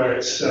 where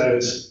it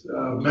says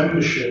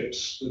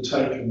memberships were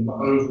taken,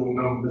 but overall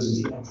numbers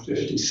is around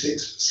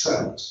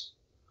 56%.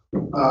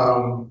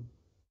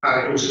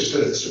 And it also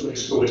says the swimming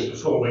school is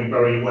performing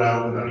very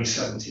well with only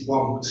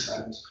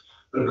 71%.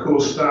 But of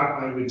course, that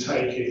I would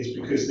take it is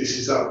because this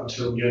is up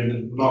until the end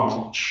of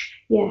March.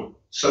 Yeah.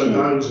 So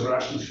those are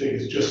actually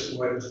figures just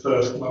for the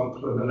first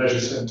month when the leisure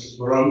centres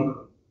were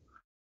open.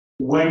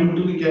 When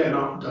do we get an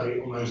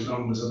update on those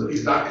numbers?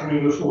 Is that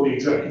coming before the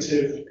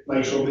executive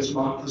later on this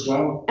month as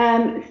well?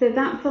 So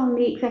that's on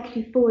the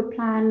executive forward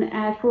plan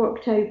for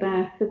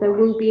October. So there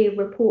will be a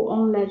report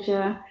on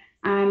leisure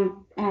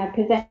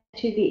presented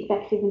to the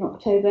executive in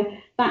October.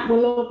 That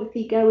will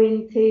obviously go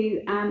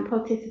into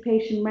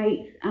participation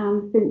rates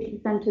since the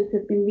centres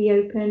have been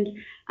reopened,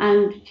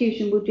 and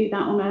Fusion will do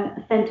that on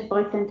a centre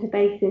by centre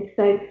basis.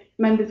 So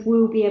members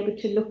will be able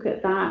to look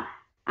at that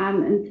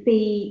and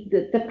see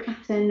the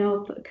pattern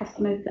of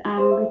customers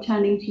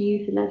returning to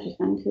use the leisure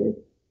centres.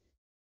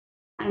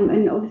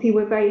 And obviously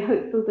we're very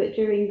hopeful that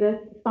during the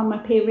summer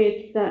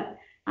period that's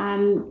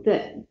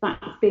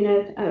been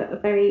a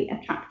very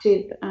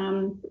attractive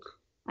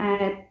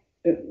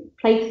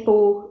place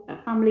for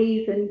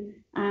families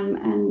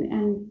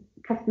and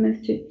customers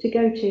to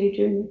go to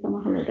during the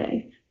summer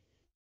holidays.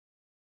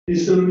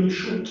 Is there any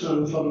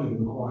short-term funding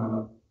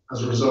requirement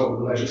as a result of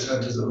the leisure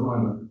centres at the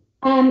moment?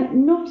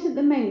 Not at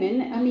the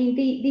moment. I mean,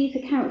 these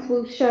accounts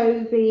will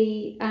show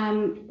the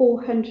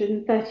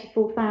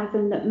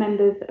 434,000 that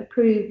members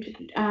approved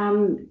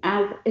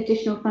as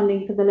additional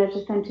funding for the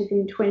leisure centres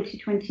in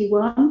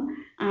 2021,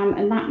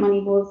 and that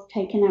money was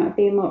taken out of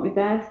the earmark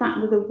reserves. That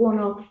was a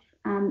one-off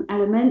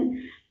element.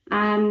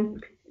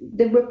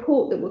 The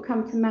report that will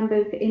come to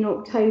members in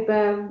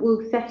October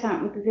will set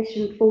out the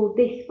position for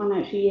this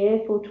financial year,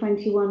 for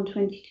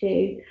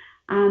 21-22.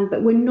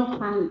 But we're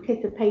not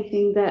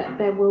anticipating that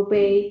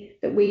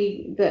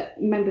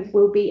members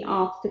will be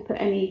asked to put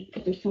any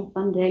additional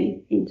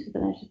funding into the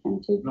leisure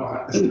centres.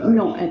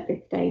 Not at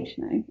this stage,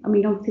 no. I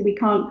mean, obviously we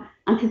can't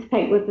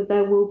anticipate whether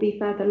there will be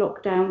further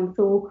lockdowns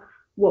or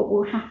what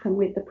will happen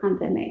with the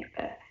pandemic.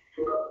 But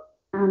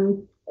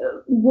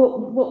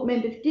what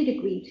members did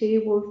agree to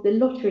was the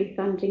lottery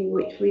funding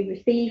which we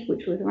received,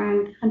 which was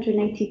around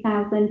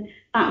 180,000.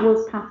 That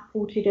was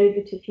passported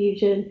over to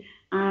Fusion.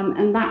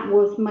 And that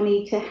was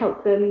money to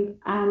help them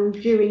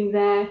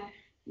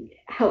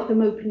help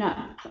them open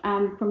up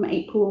from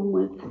April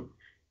onwards.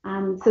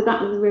 So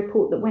that was a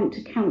report that went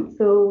to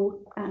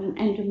council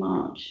end of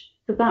March.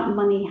 So that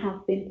money has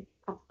been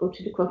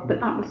passported across, but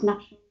that was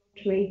national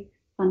lottery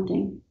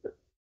funding.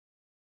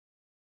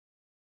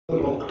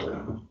 What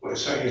we're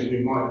saying is we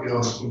might be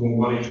asking more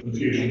money from the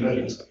Fusion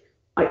data.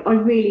 I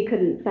really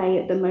couldn't say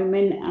at the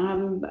moment.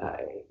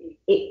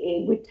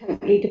 It would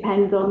totally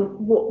depend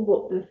on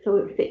what the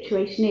sort of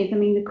situation is. I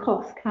mean, the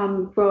costs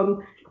come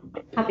from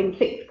having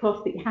fixed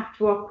costs that you have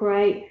to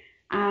operate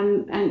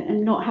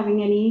and not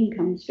having any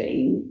income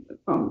stream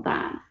from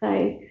that.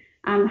 So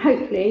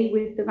hopefully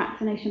with the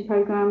vaccination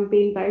programme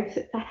being very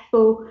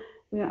successful,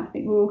 I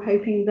think we're all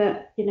hoping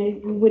that,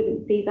 we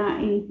wouldn't see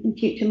that in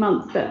future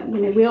months, but,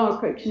 we are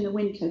approaching the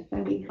winter, so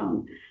we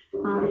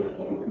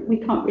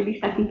can't really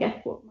second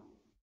guess what.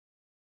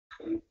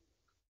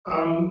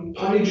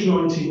 Page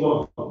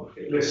 91,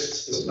 it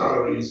lists the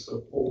salaries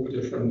of all the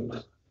different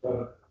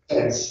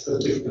heads of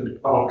different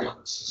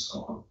departments and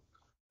so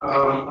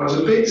on. I was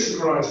a bit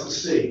surprised to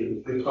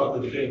see the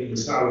publishing the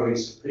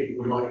salaries of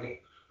people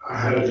like a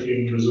head of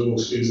human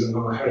resources and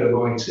a head of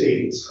IT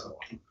and so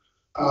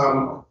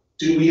on.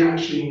 Do we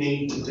actually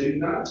need to do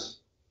that?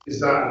 Is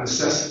that a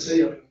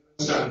necessity? I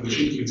understand the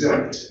chief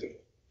executive,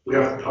 we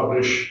have to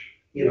publish,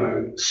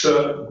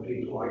 certain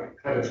people like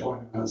head of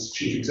finance,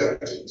 chief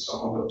executive and so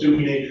on, but do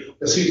we need,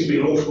 there seems to be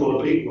an awful lot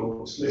of people on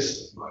this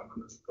list at the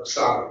moment of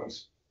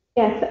salaries.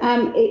 Yes,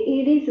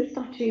 it is a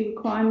statutory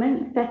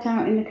requirement set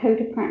out in the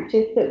Code of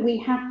Practice that we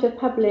have to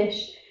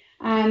publish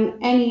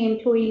Any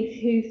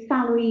employees whose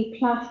salary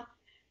plus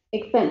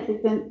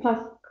expenses and plus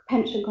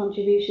pension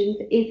contributions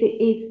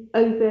is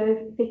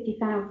over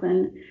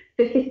 50,000.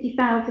 So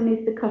 50,000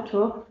 is the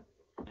cut-off.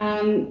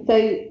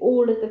 So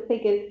all of the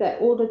figures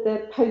all of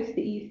the posts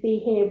that you see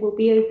here will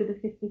be over the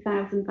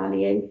 50,000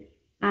 value.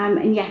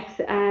 And yes,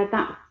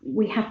 that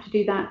we have to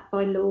do that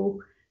by law,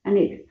 and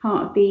it's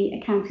part of the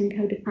accounting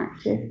code of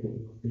practice.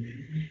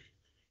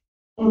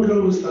 What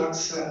ago was that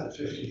set at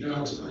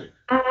 50,000?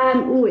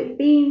 It's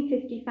been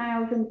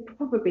 50,000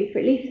 probably for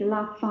at least the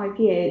last 5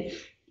 years,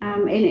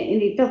 and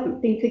it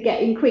doesn't seem to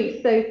get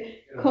increased. So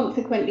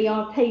consequently,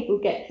 our table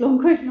gets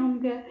longer and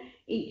longer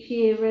each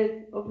year as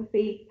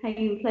obviously pay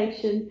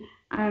inflation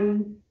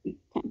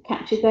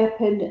catches up,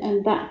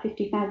 and that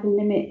 50,000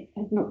 limit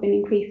has not been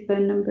increased for a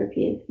number of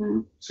years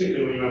now.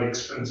 Particularly when you add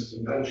expenses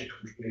and pension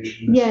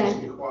contributions, there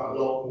seems to be quite a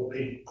lot more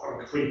people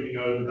kind of creeping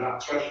over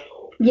that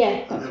threshold.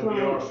 Yes, and that's then right.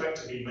 we are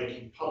effectively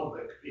making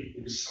public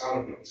people's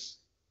salaries.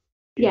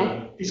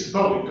 Yeah. It's a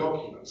public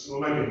document, so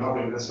we're making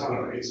public their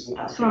salaries.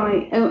 That's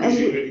right. Is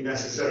it really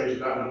necessary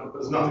for that?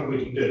 There's nothing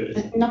we can do.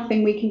 There's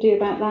nothing we can do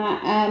about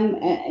that.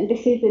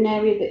 This is an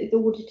area that is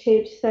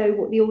audited, so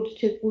what the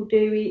auditors will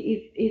do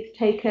is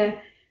take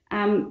a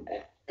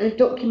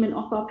document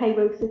off our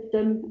payroll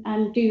system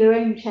and do their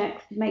own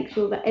checks to make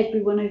sure that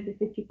everyone over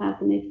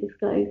 50,000 is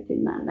disclosed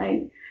in that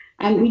note.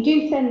 And we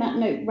do send that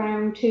note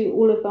round to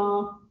all of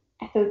our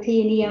SLT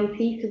and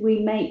ELT, so we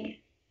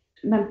make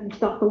members of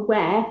staff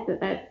aware that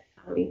their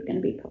salary is going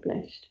to be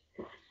published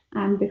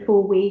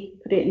before we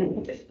put it in a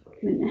public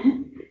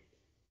document.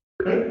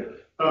 Okay.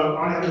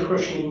 I have a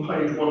question on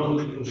page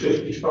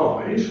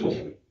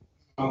 155,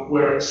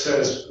 where it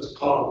says, as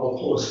part of our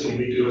policy,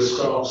 we do a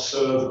staff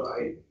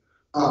survey.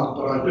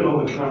 But I've been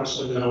on the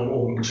council now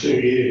more than 2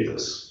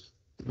 years,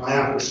 and I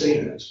haven't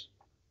seen it.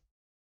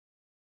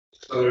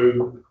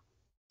 So,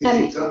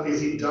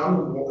 is it done,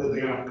 and what are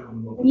the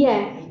outcomes?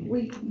 Yes,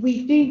 we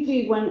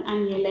do one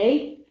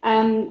annually,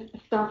 a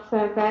staff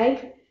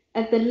survey.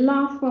 The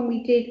last one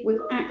we did was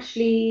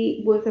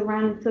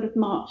around sort of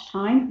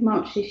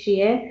March this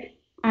year.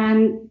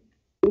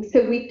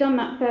 So we've done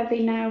that survey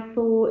now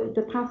for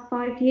the past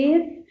 5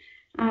 years.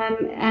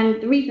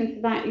 And the reason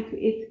for that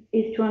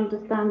is to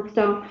understand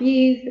staff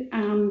views.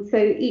 So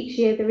each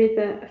year there is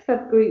a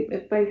subgroup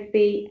of both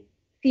the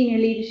senior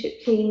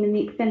leadership team and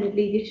the extended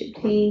leadership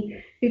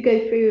team who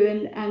go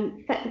through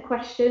and set the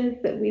questions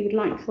that we would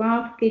like to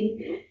ask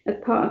as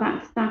part of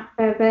that staff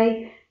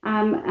survey.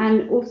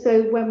 And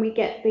also when we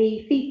get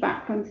the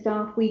feedback from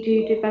staff, we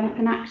do develop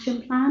an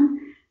action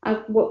plan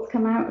of what's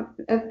come out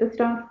of the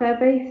staff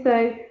survey.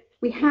 So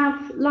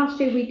last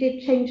year we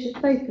did change the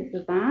focus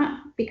of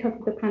that because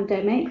of the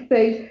pandemic.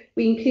 So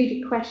we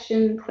included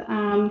questions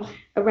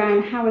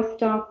around how are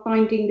staff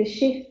finding the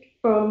shift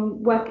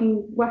from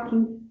working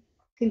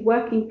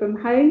from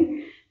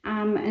home,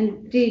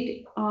 and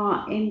did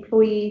our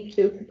employees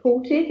feel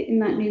supported in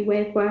that new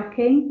way of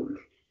working.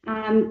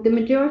 The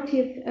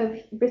majority of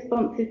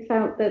responses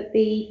felt that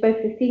both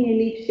the senior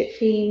leadership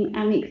team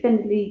and the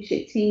extended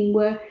leadership team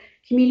were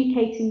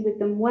communicating with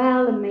them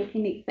well and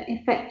making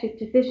effective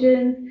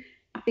decisions.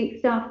 I think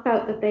staff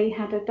felt that they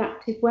had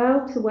adapted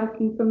well to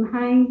working from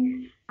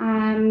home,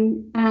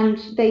 and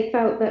they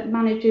felt that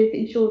managers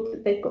ensured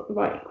that they've got the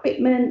right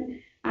equipment,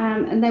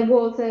 and there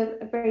was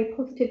a very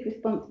positive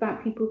response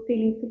about people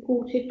feeling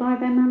supported by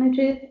their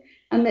managers,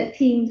 and that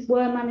teams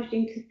were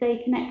managing to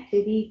stay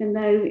connected even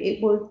though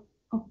it was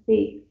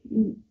obviously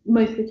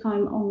most of the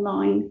time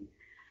online.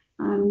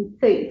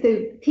 So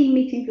team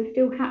meetings are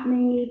still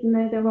happening even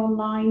though they're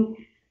online.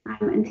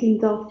 And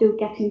teams are still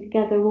getting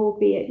together,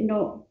 albeit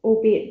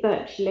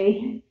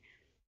virtually.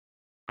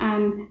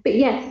 But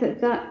yes,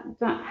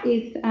 that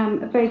is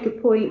a very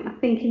good point. I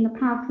think in the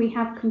past we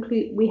have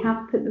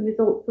put the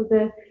results of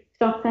the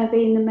staff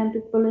survey in the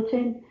members'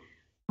 bulletin,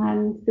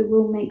 so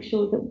we'll make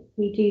sure that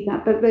we do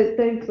that. But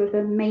those were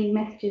the main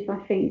messages I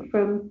think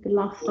from the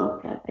last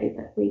staff survey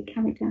that we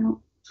carried out.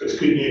 So it's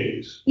good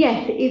news.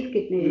 Yes, it is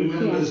good news. The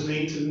members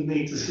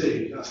need to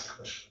see. That's the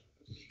question.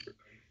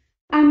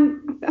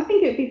 I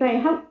think it would be very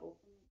helpful,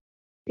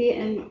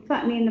 and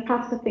certainly in the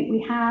past I think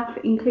we have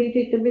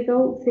included the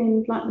results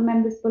in like the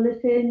members'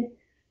 bulletin.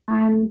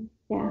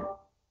 Yeah.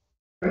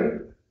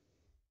 Okay.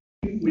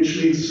 Which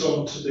leads us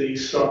on to the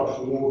staff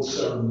award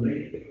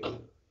ceremony.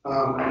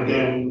 And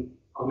again,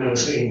 I've never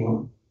seen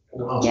one in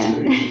the last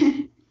 2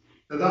 years.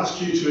 But that's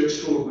due to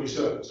extraordinary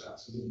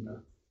circumstances, isn't it?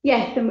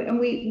 Yes, and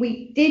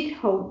we did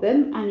hold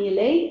them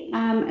annually,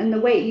 and the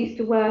way it used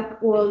to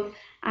work was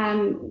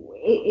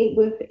it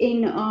was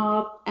in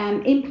our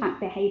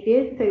impact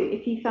behaviours. So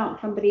if you felt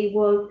somebody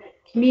was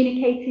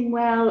communicating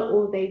well,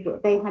 or they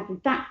had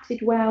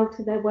adapted well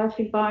to their work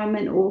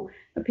environment or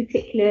a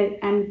particular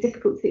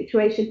difficult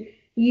situation,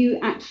 you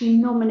actually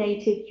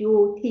nominated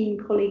your team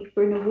colleague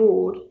for an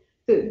award.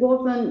 So it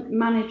wasn't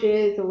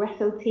managers or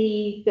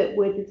SLTs that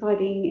were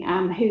deciding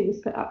who was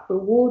put up for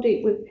award.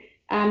 It was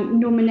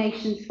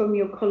nominations from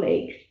your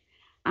colleagues.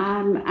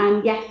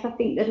 And yes, I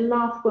think the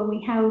last one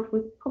we held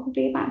was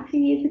probably about 2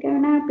 years ago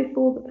now,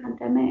 before the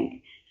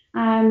pandemic.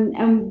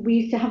 And we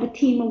used to have a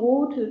team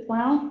award as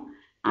well.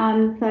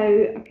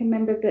 So I can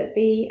remember that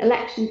the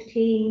elections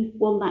team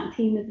won that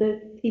Team of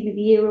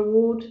the Year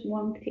award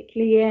one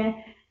particular year,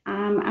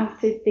 as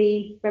did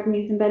the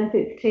Revenues and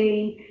Benefits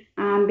team,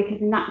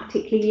 because in that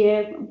particular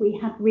year we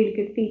had really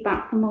good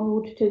feedback from our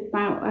auditors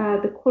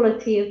about the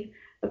quality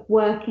of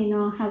work in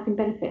our housing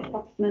benefit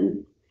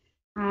assessment.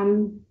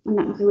 And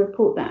that was a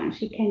report that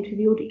actually came to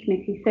the audit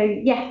committee. So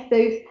yes,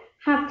 those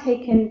have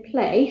taken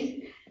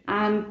place,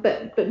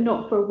 but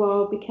not for a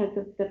while because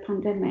of the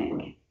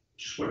pandemic.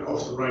 Just went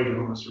off the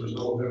radar as a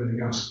result of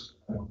everything else.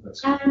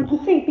 I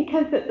think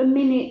because at the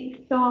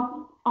minute staff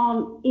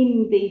aren't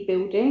in the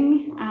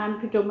building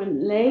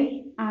predominantly.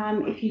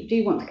 If you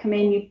do want to come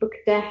in, you book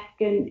a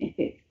desk, and if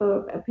it's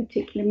for a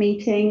particular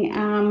meeting,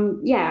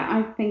 yeah,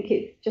 I think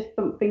it's just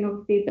something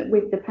obviously that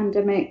with the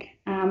pandemic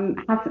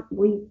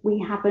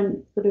we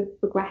haven't sort of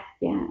progressed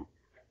yet.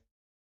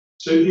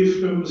 So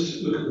if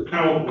members look at the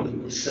PowerPoint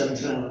that was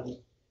sent out,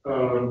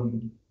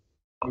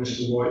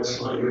 Mr. White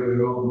slightly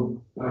earlier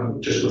on,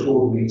 just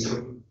before the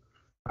meeting,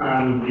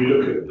 and you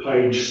look at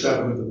page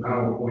 7 of the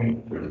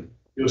PowerPoint,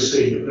 you'll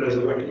see that there's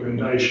a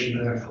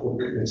recommendation there for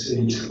the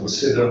committee to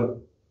consider.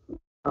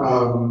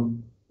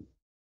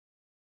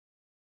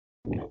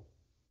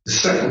 The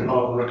second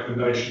part of the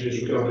recommendation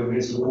is regarding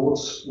these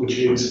awards, which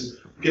is,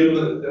 given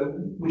that,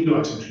 would you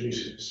like to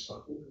introduce it?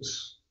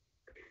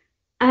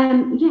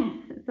 Yes,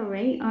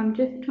 sorry, I'm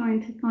just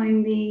trying to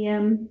find the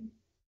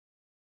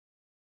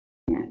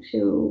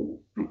actual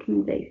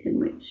recommendation,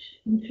 which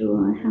I'm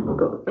sure I have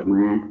got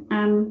somewhere.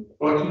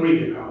 Well, I can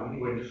read it out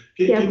anyway.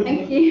 Yeah,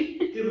 thank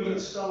you. Given that the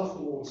staff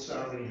award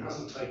ceremony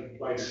hasn't taken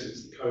place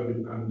since the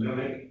COVID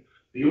pandemic,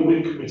 the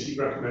audit committee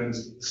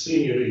recommends that the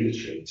senior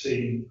leadership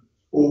team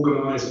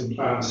organise and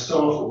plan a staff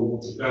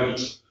awards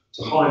event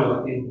to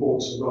highlight the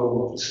importance of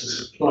role officers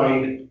have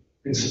played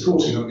in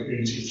supporting our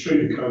community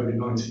through the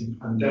COVID-19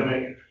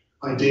 pandemic,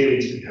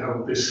 ideally to be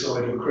held this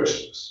side of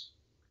Christmas.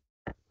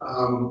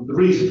 The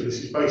reason for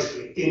this is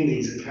basically in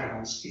these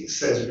accounts, it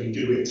says we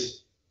do it.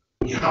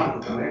 We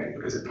haven't done it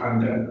because of the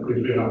pandemic,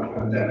 we've been on a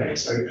pandemic,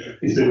 so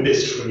it's been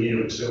missed for a year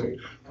or two.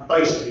 And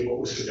basically what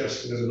we're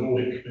suggesting as an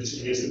audit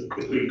committee is that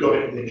because we've got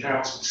it in the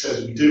accounts, it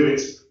says we do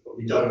it, but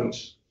we don't.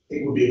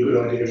 It would be a good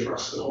idea for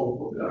us to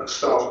hold a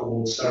staff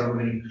award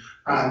ceremony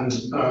and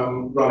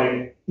run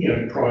it,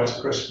 prior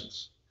to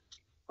Christmas.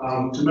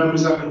 Do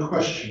members have any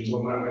questions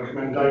on that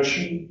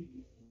recommendation?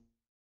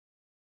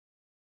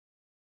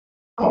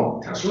 Oh,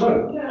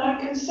 Councillor Lowe. Yeah, I'm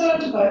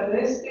concerned about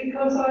this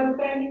because I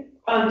think the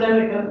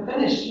pandemic hasn't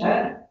finished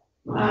yet,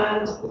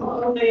 and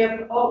not only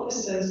have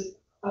officers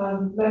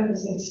and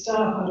members of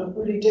staff had a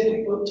pretty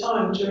difficult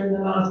time during the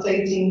last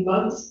 18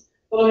 months,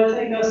 but I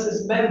think us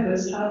as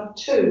members have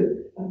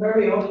too. And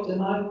very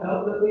often I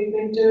felt that we've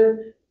been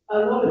doing a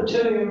lot of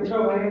toing and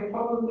froing and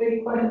probably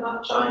quite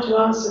not trying to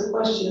answer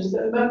questions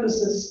that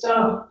members of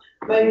staff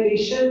maybe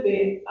should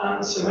be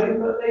answering,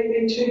 but they've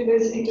been too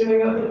busy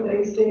doing other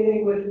things,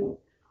 dealing with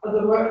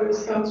other work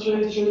that's come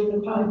through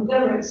the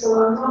pandemic. So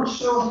I'm not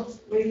sure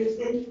we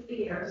can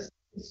here.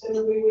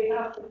 So we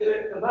have to do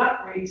it for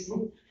that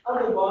reason.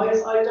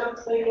 Otherwise, I don't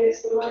think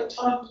it's the right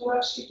time to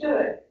actually do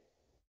it.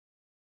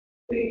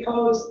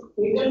 Because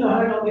we don't know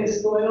how long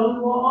it's going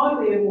on. What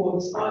are the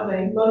awards? Are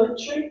they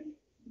monetary?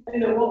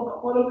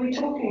 What are we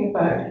talking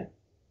about?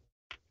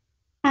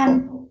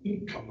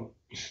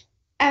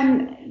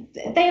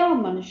 They are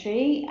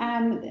monetary.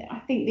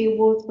 I think the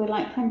awards were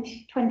like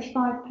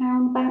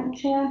 £25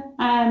 voucher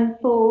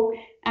for.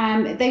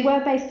 They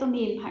were based on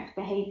the impact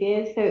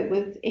behaviours. So it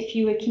was if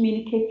you were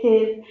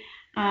communicative,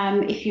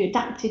 if you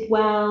adapted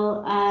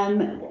well.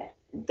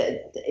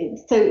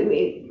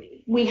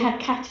 We had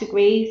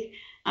categories.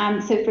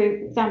 So, for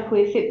example,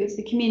 if it was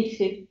the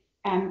communicative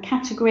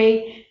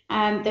category,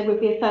 there would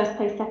be a first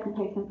place, second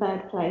place, and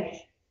third place.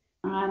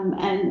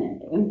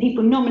 And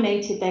people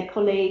nominated their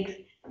colleagues.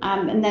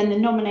 And then the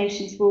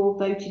nominations were all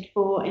voted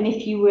for, and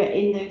if you were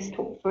in those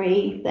top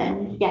 3,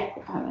 then yes,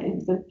 it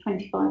was a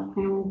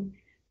 £25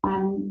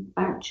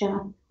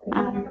 voucher.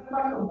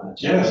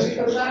 Yes.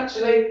 Because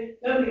actually,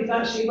 nobody's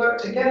actually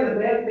worked together.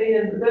 They haven't been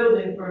in the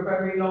building for a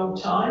very long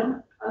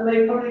time, and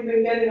they've probably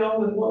been getting on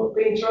with what's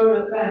been thrown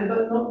at them,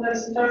 but not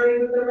necessarily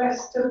with the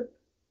rest of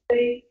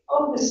the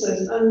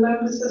officers and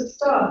members of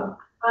staff.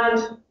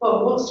 And,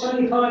 well, what's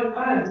 £25?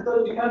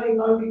 God, you can't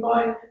even only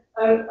buy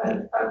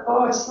a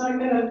bar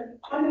snack and a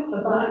pint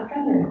for that,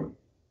 can you?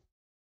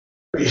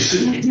 You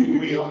see,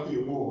 we are the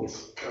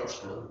awards,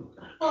 Councillor.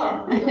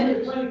 Well,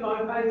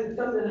 £25 is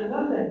something and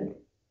nothing.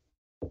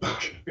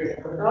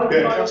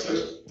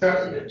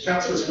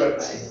 Councillor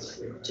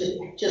Spencer.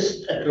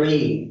 Just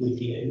agree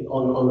with you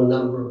on a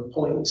number of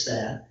points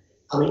there.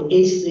 I mean,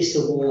 is this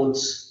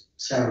awards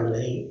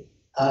ceremony,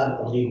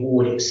 or the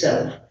award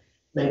itself,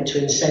 meant to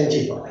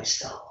incentivise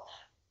staff?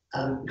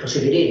 Because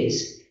if it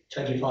is,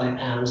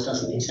 £25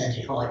 doesn't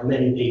incentivise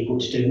many people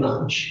to do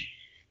much,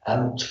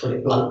 to put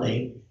it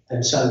bluntly,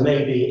 and so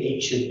maybe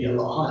it should be a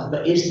lot higher.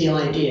 But is the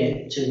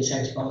idea to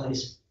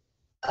incentivise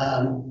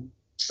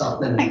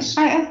staff members?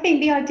 I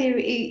think the idea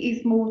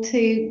is more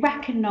to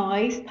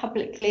recognise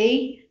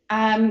publicly,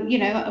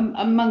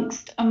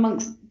 amongst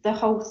the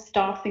whole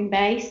staffing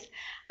base,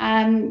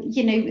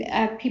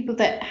 people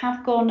that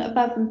have gone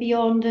above and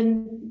beyond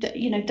and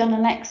done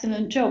an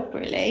excellent job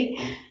really.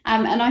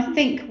 And I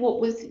think what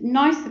was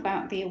nice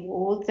about the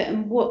awards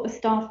and what the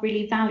staff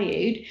really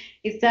valued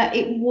is that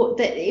it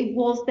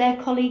was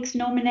their colleagues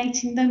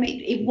nominating them.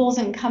 It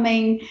wasn't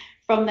coming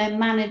from their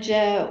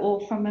manager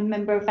or from a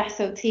member of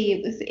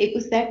SLT. It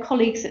was their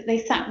colleagues that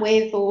they sat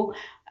with or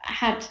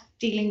had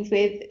dealings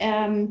with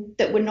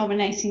that were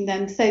nominating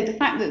them. So the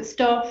fact that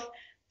staff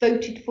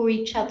voted for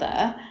each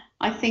other,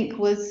 I think,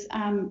 was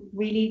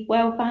really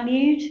well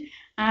valued.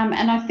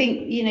 And I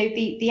think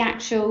the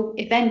actual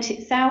event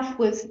itself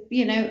was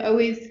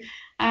always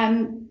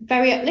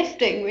very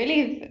uplifting.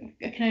 Really,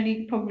 I can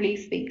only probably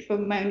speak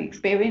from my own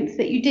experience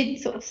that you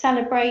did sort of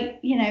celebrate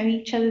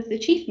each other's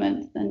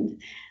achievements. And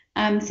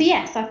so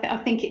yes, I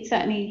think it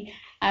certainly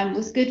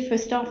was good for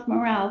staff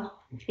morale.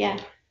 Yeah.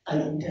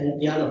 And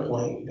the other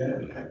point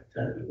that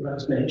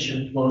Rose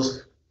mentioned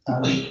was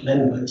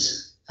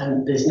members,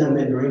 and there's no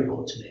member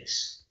input to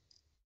this.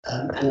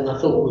 And I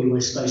thought we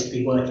were supposed to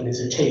be working as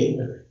a team,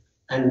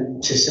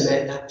 and to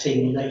cement that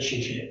team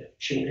relationship,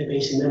 shouldn't there be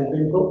some member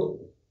input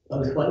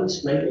both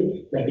ways?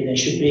 Maybe there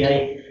should be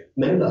a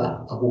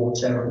member award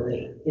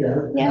ceremony.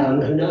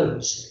 Who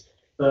knows?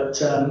 But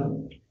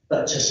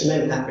to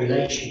cement that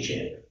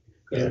relationship,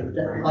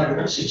 I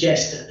would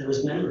suggest that there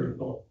was member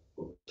input.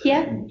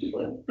 Yeah,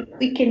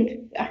 we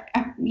can.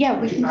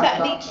 We can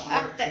certainly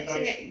add that to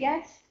it.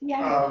 Yes,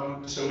 yeah.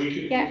 So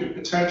we could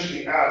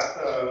potentially add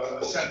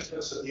a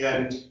sentence at the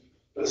end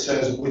that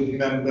says with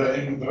member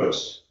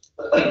input.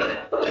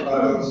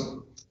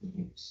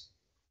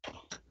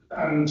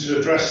 And to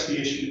address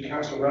the issue that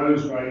Councillor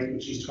Rose raised,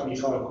 which is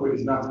 25 quid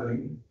is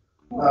nothing.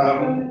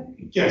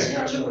 Yes,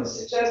 I would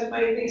suggest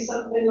maybe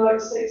something like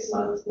 6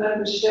 months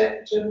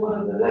membership to one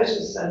of the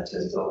leisure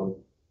centres or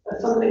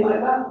something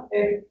like that.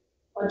 If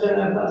I don't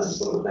know if that's the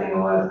sort of thing,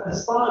 or a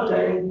spa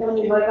day,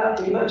 something like that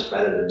would be much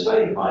better than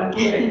 25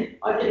 quid.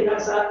 I think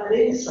that's an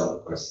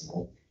insult,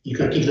 personally. You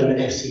could give them an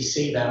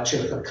FCC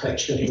voucher for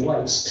collection of your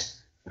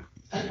waste.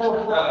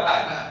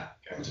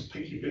 Going to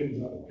pick your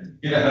bins up.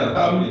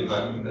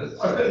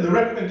 The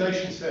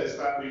recommendation says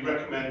that we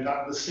recommend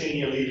that the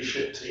senior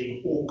leadership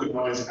team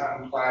organise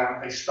and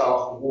plan a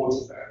staff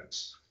awards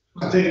event.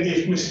 I think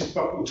if Mrs.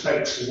 Buckle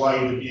takes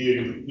away the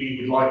view that we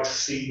would like to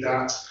see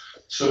that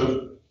sort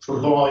of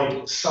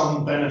provide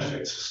some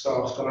benefits for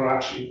staff that are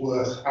actually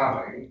worth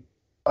having,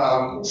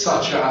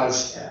 such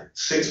as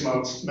 6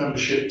 months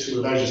membership to a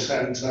leisure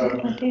centre,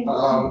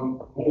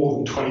 more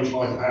than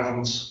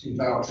 £25 in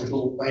vouchers,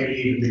 or maybe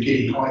even the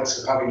giddy heights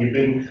of having your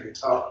bin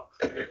picked up.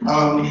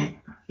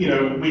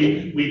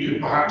 We could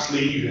perhaps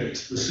leave it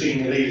to the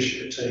senior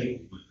leadership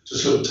team to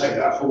sort of take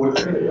that forward.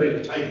 They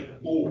could take the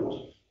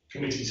board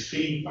committee's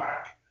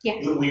feedback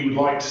that we would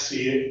like to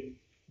see it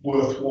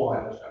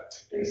worthwhile,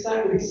 effectively.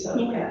 Exactly so,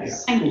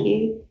 yes. Thank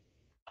you.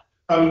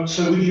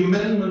 So with the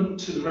amendment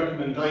to the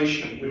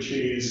recommendation, which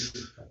is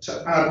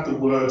to add the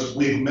words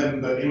with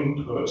member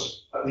input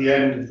at the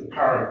end of the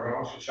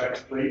paragraph,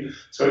 effectively.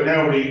 So it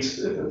now reads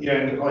at the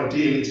end,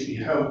 ideally to be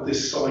held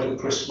this side of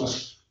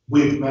Christmas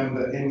with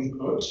member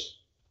input.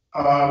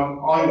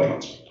 I would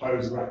like to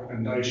propose a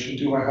recommendation.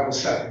 Do I have a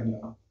second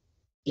now?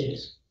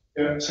 Yes.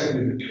 Yeah,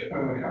 seconded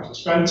Councillor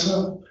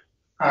Spencer.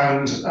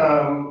 And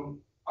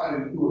I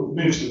will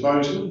move to the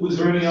vote. Was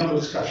there any other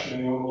discussion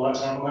anyone would like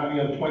to have on that? Any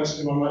other points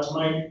anyone would like to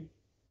make?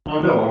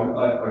 No,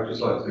 I'd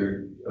just like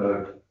to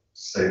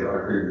say that I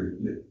agree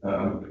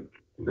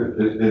with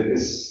that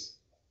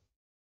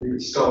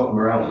staff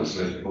morale is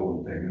the most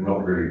important thing, and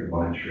not really the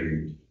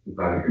monetary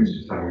value. It's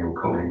just having your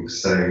colleagues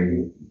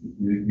say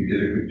you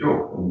did a good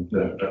job, and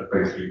that's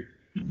basically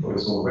what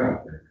it's all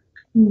about.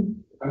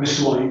 And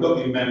Mr. Waller, you've got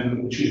the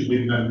amendment, which is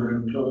with member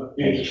input.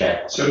 Thank you,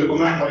 Chair. So on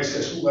that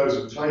basis, all those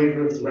in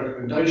favour of the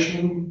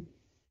recommendation?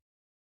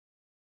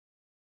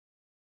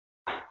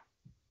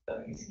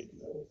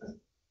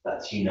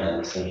 That's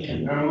unanimous.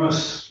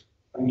 Unanimous.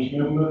 Thank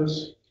you,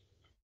 members.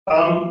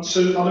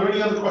 So are there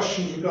any other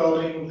questions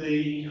regarding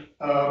the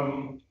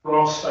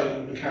draft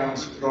statement of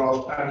accounts,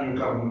 draft annual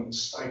government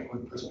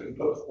statement that's been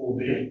put for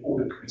the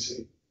audit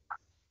committee?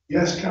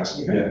 Yes,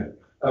 Councillor. Yeah.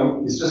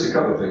 It's just a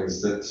couple of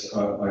things that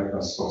I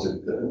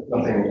spotted.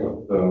 Nothing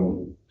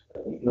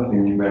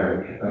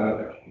numeric.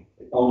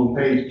 On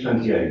page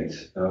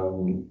 28,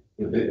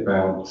 a bit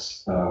about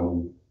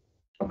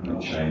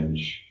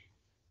change.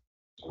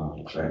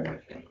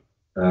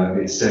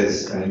 It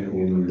says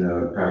in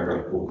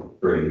paragraph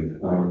 43,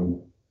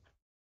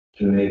 to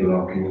enable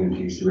our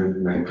communities to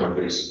implement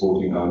projects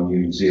supporting our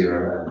new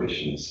zero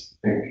ambitions.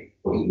 I think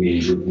what it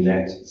means with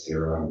net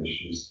zero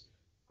ambitions.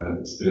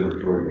 It's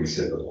deliberately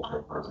said.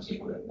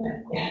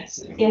 Yes.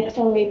 Yeah,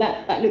 sorry,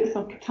 that looks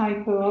like a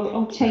typo.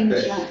 I'll change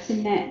that to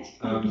net.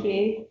 Thank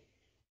you.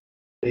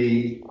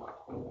 The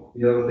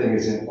other thing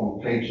is on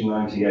page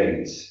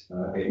 98,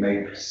 it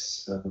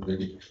makes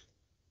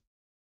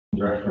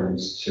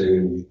reference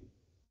to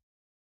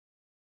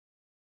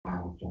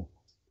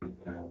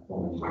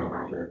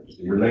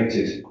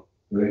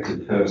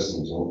related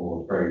persons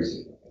or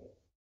phrases.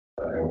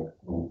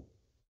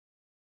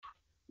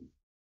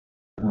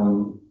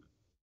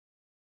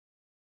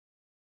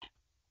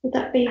 Would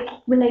that be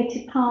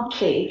related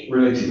party?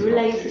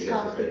 Related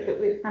party that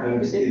we've had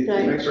and to it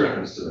disclose. makes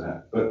reference to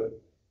that, but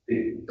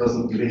it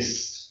doesn't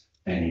list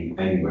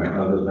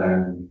anywhere other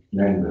than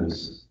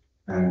members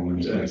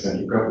and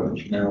central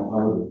government. Now,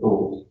 I would have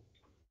thought,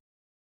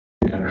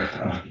 you know,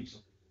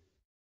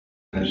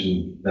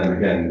 mention them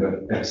again,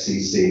 but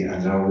FCC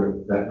and now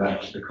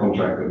that's the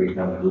contract that we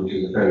have, which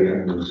is a very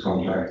onerous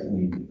contract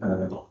and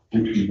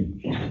which we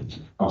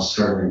are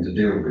struggling to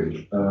deal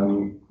with.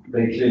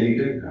 They clearly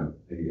do have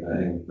the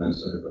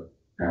influence over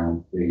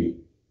how the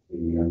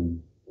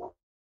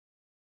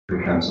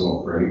council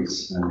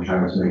operates and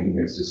how it's making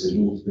its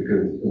decisions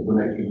because of the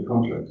nature of the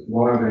contract.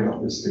 Why are they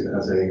not listed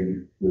as a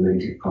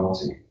related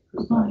party?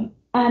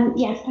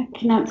 Yes, I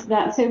can answer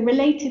that. So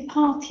related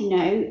party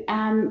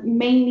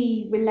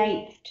mainly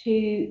relates to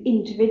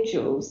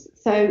individuals.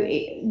 So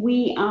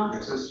we are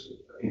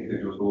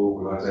individuals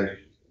or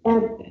organisations.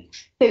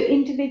 So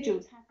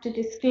individuals have to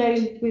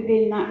disclose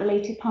within that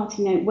related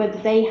party note whether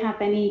they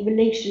have any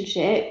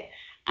relationship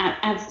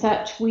as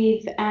such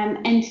with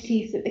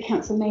entities that the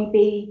council may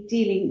be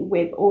dealing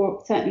with,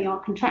 or certainly our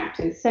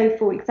contractors. So,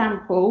 for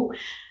example,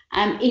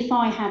 if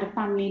I had a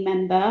family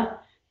member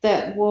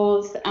that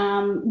was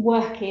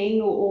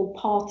working or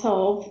part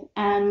of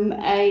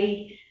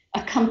a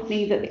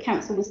company that the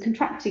council was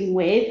contracting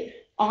with,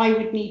 I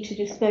would need to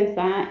disclose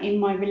that in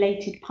my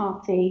related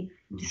party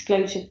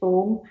disclosure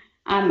form.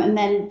 And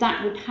then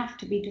that would have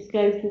to be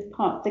disclosed as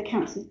part of the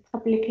council's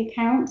public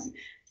accounts.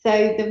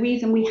 So the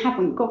reason we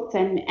haven't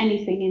gotten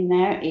anything in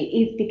there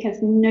is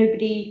because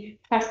nobody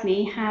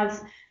personally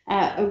has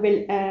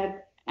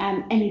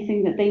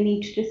anything that they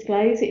need to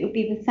disclose. It would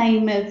be the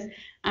same as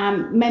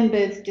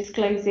members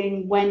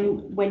disclosing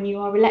when you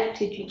are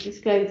elected, you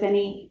disclose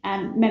any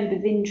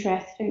members'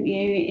 interest, don't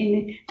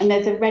you? And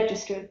there's a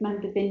register of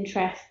members'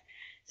 interest.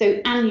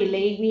 So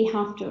annually, we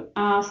have to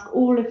ask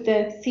all of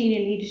the senior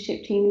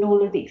leadership team and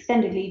all of the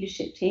extended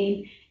leadership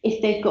team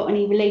if they've got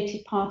any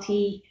related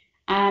party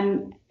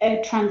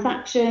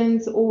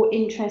transactions or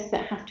interests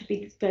that have to be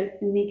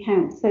disclosed in the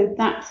accounts. So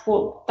that's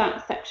what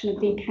that section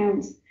of the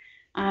accounts is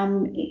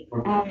asking.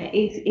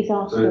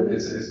 So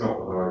it's not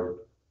the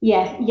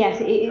Yes,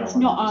 it's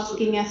not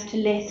asking us to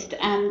list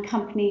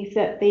companies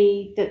that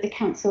the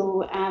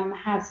council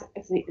has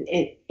as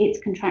its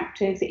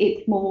contractors.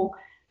 It's more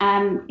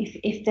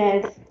if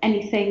there's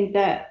anything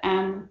that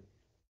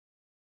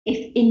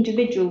if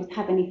individuals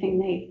have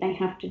anything they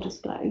have to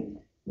disclose.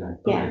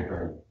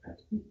 Yeah.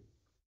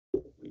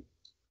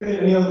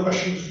 Any other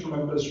questions from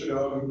members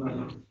regarding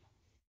the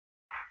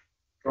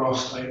draft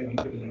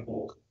statement in the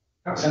report?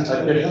 Just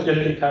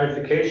a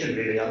clarification,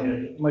 really. I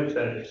mean, it might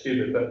sound a bit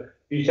stupid, but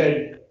you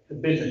said the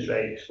business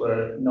rates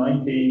were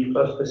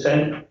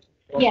 90+%.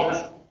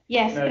 Yes.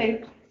 Now,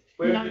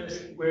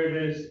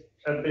 where does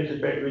a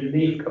business rate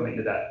relief come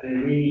into that?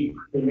 Do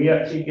we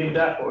actually give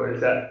that, or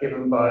is that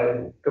given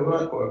by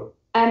government? Or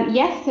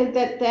yes, so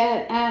that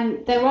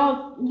there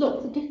are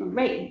lots of different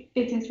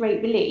business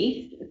rate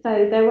relief.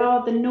 So there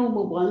are the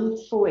normal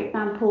ones, for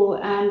example,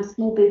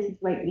 small business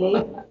rate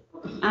relief,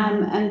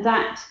 and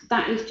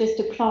that is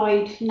just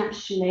applied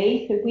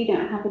nationally. So we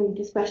don't have any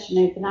discretion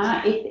over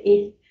that.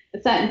 If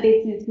a certain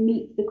business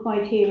meets the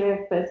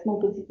criteria for small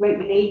business rate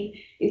relief,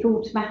 it's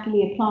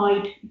automatically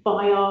applied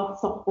by our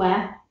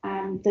software,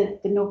 the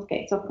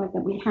Northgate software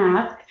that we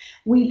have.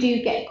 We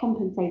do get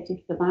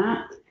compensated for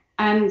that.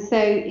 So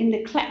in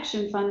the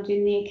collection fund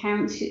in the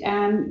account,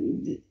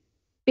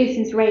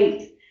 business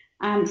rates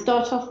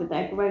start off with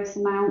their gross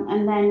amount,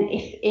 and then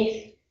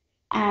if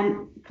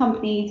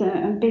companies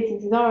and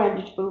businesses are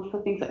eligible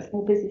for things like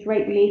small business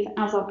rate relief,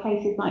 as are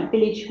places like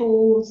village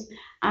halls,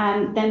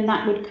 then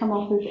that would come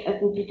off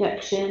as a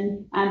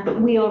deduction,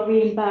 but we are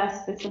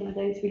reimbursed for some of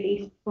those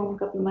reliefs from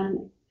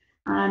government.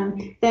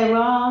 There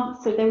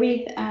is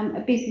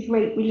a business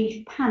rate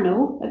relief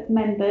panel of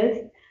members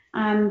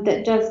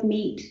that does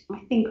meet, I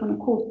think, on a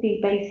quarterly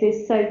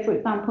basis. So, for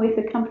example, if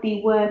a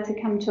company were to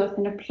come to us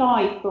and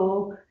apply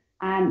for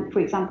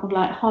example,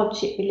 like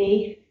hardship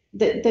relief,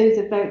 that those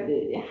are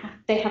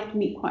they have to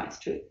meet quite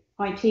strict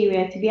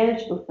criteria to be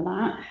eligible for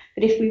that.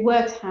 But if we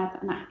were to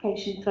have an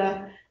application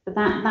for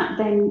that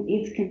then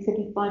is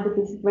considered by the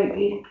business rate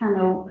relief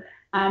panel,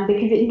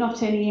 because it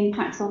not only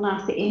impacts on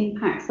us, it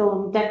impacts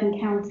on Devon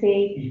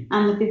County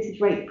and the business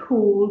rate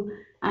pool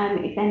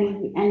if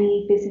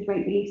any business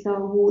rate reliefs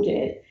are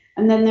awarded.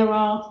 And then there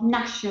are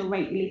national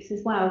rate reliefs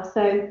as well.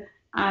 So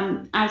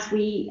as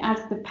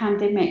the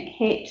pandemic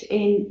hit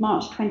in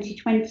March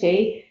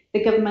 2020,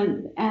 the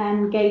government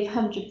gave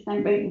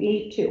 100% rate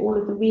relief to all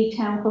of the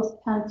retail,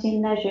 hospitality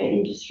and leisure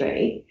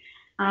industry.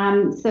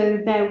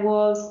 So there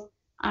was,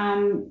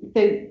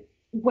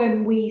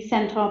 when we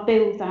sent our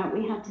bills out,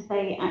 we had to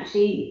say,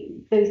 actually,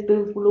 those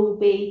bills will all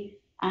be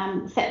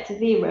set to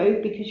zero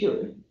because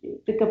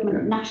the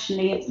government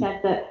nationally have said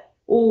that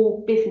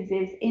all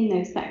businesses in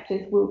those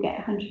sectors will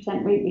get 100%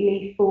 rate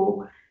relief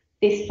for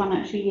this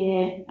financial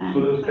year.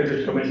 Will those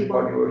figures come in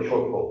while you were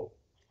shortfall?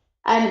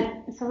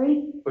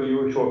 Sorry? Well, you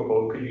were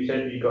shortfall because you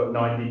said you got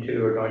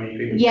 92 or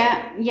 93%.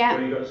 Yeah, yeah.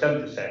 Well, you got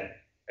 7%,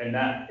 and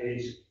that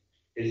is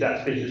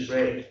that business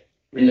rate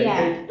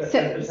Yeah. related? That's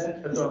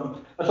 7%? That's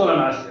all I'm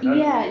asking.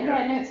 Yeah,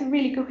 no, it's a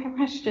really good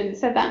question.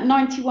 So that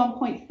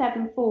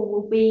 91.74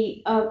 will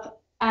be of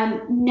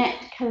net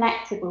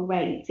collectible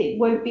rates. It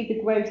won't be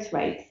the gross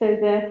rate. So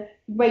the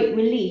rate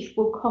relief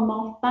will come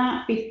off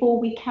that before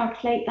we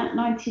calculate that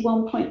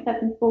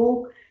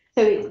 91.74.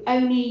 So it's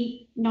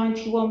only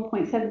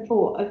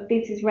 91.74 of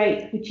business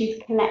rates, which is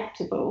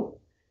collectible.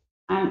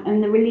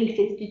 And the relief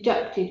is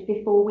deducted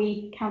before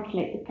we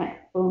calculate the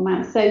collectible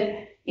amount. So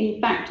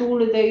in fact,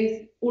 all of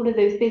those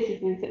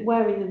businesses that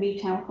were in the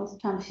retail,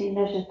 hospitality and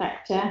leisure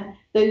sector,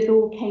 those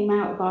all came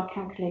out of our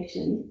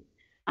calculations.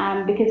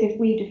 Because if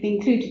we'd have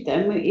included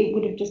them, it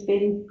would have just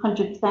been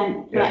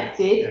 100%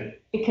 collected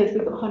because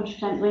we've got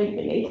 100% rate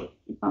relief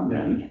from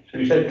them. So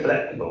you said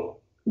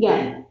collectible.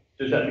 Yeah.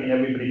 Does that mean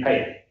everybody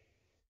paid?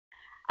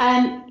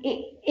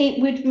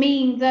 It would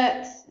mean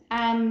that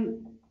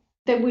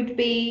there would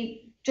be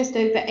just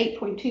over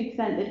 8.2%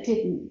 that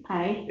didn't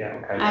pay.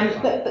 Yeah,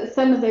 okay. But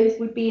some of those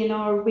would be in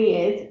our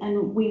arrears, and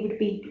there would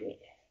be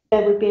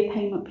a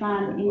payment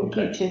plan in the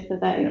future for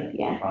those.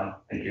 Yeah. Fine.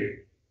 Thank you.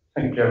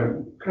 Thank you.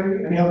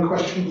 Okay, any other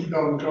questions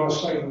regarding the draft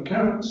statement of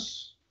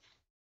accounts?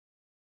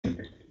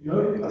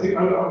 No, I think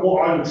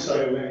what I would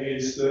say on it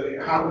is that it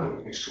hasn't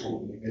been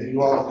extraordinary.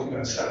 You are looking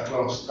at a set of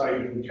draft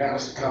statement of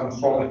accounts that come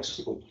from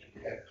extraordinary.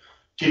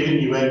 Given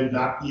you end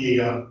that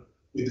year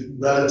with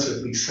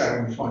relatively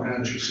sound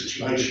financial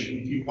situation,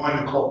 if you wind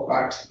the clock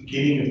back to the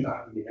beginning of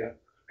that year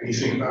and you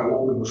think about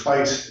what we were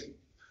facing,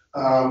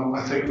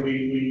 I think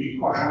we'd be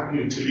quite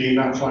happy to be in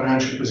that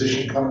financial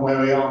position come where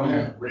we are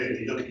now,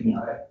 really looking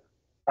at it.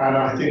 And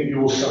I think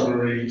your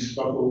summary is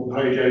on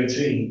page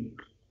 18,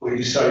 where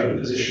you say the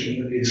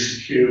position that is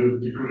secure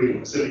with a degree of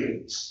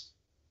resilience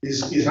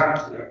is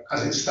accurate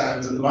as it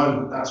stands at the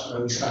moment. That's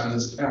where we stand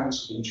as a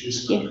council, which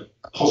is a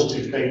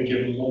positive thing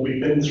given what we've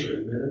been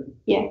through. Really.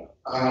 Yeah.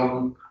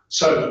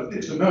 So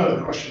if there are no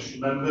other questions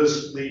from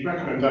members, the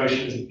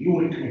recommendation is that the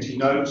audit committee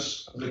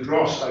notes the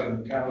draft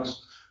statement of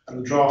accounts and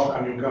the draft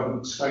annual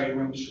governance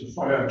statements for the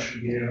financial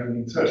year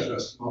ending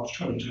 31st of March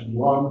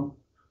 2021.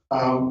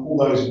 All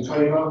those in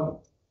favour?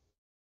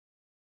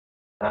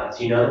 That's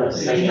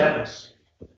unanimous. Yes.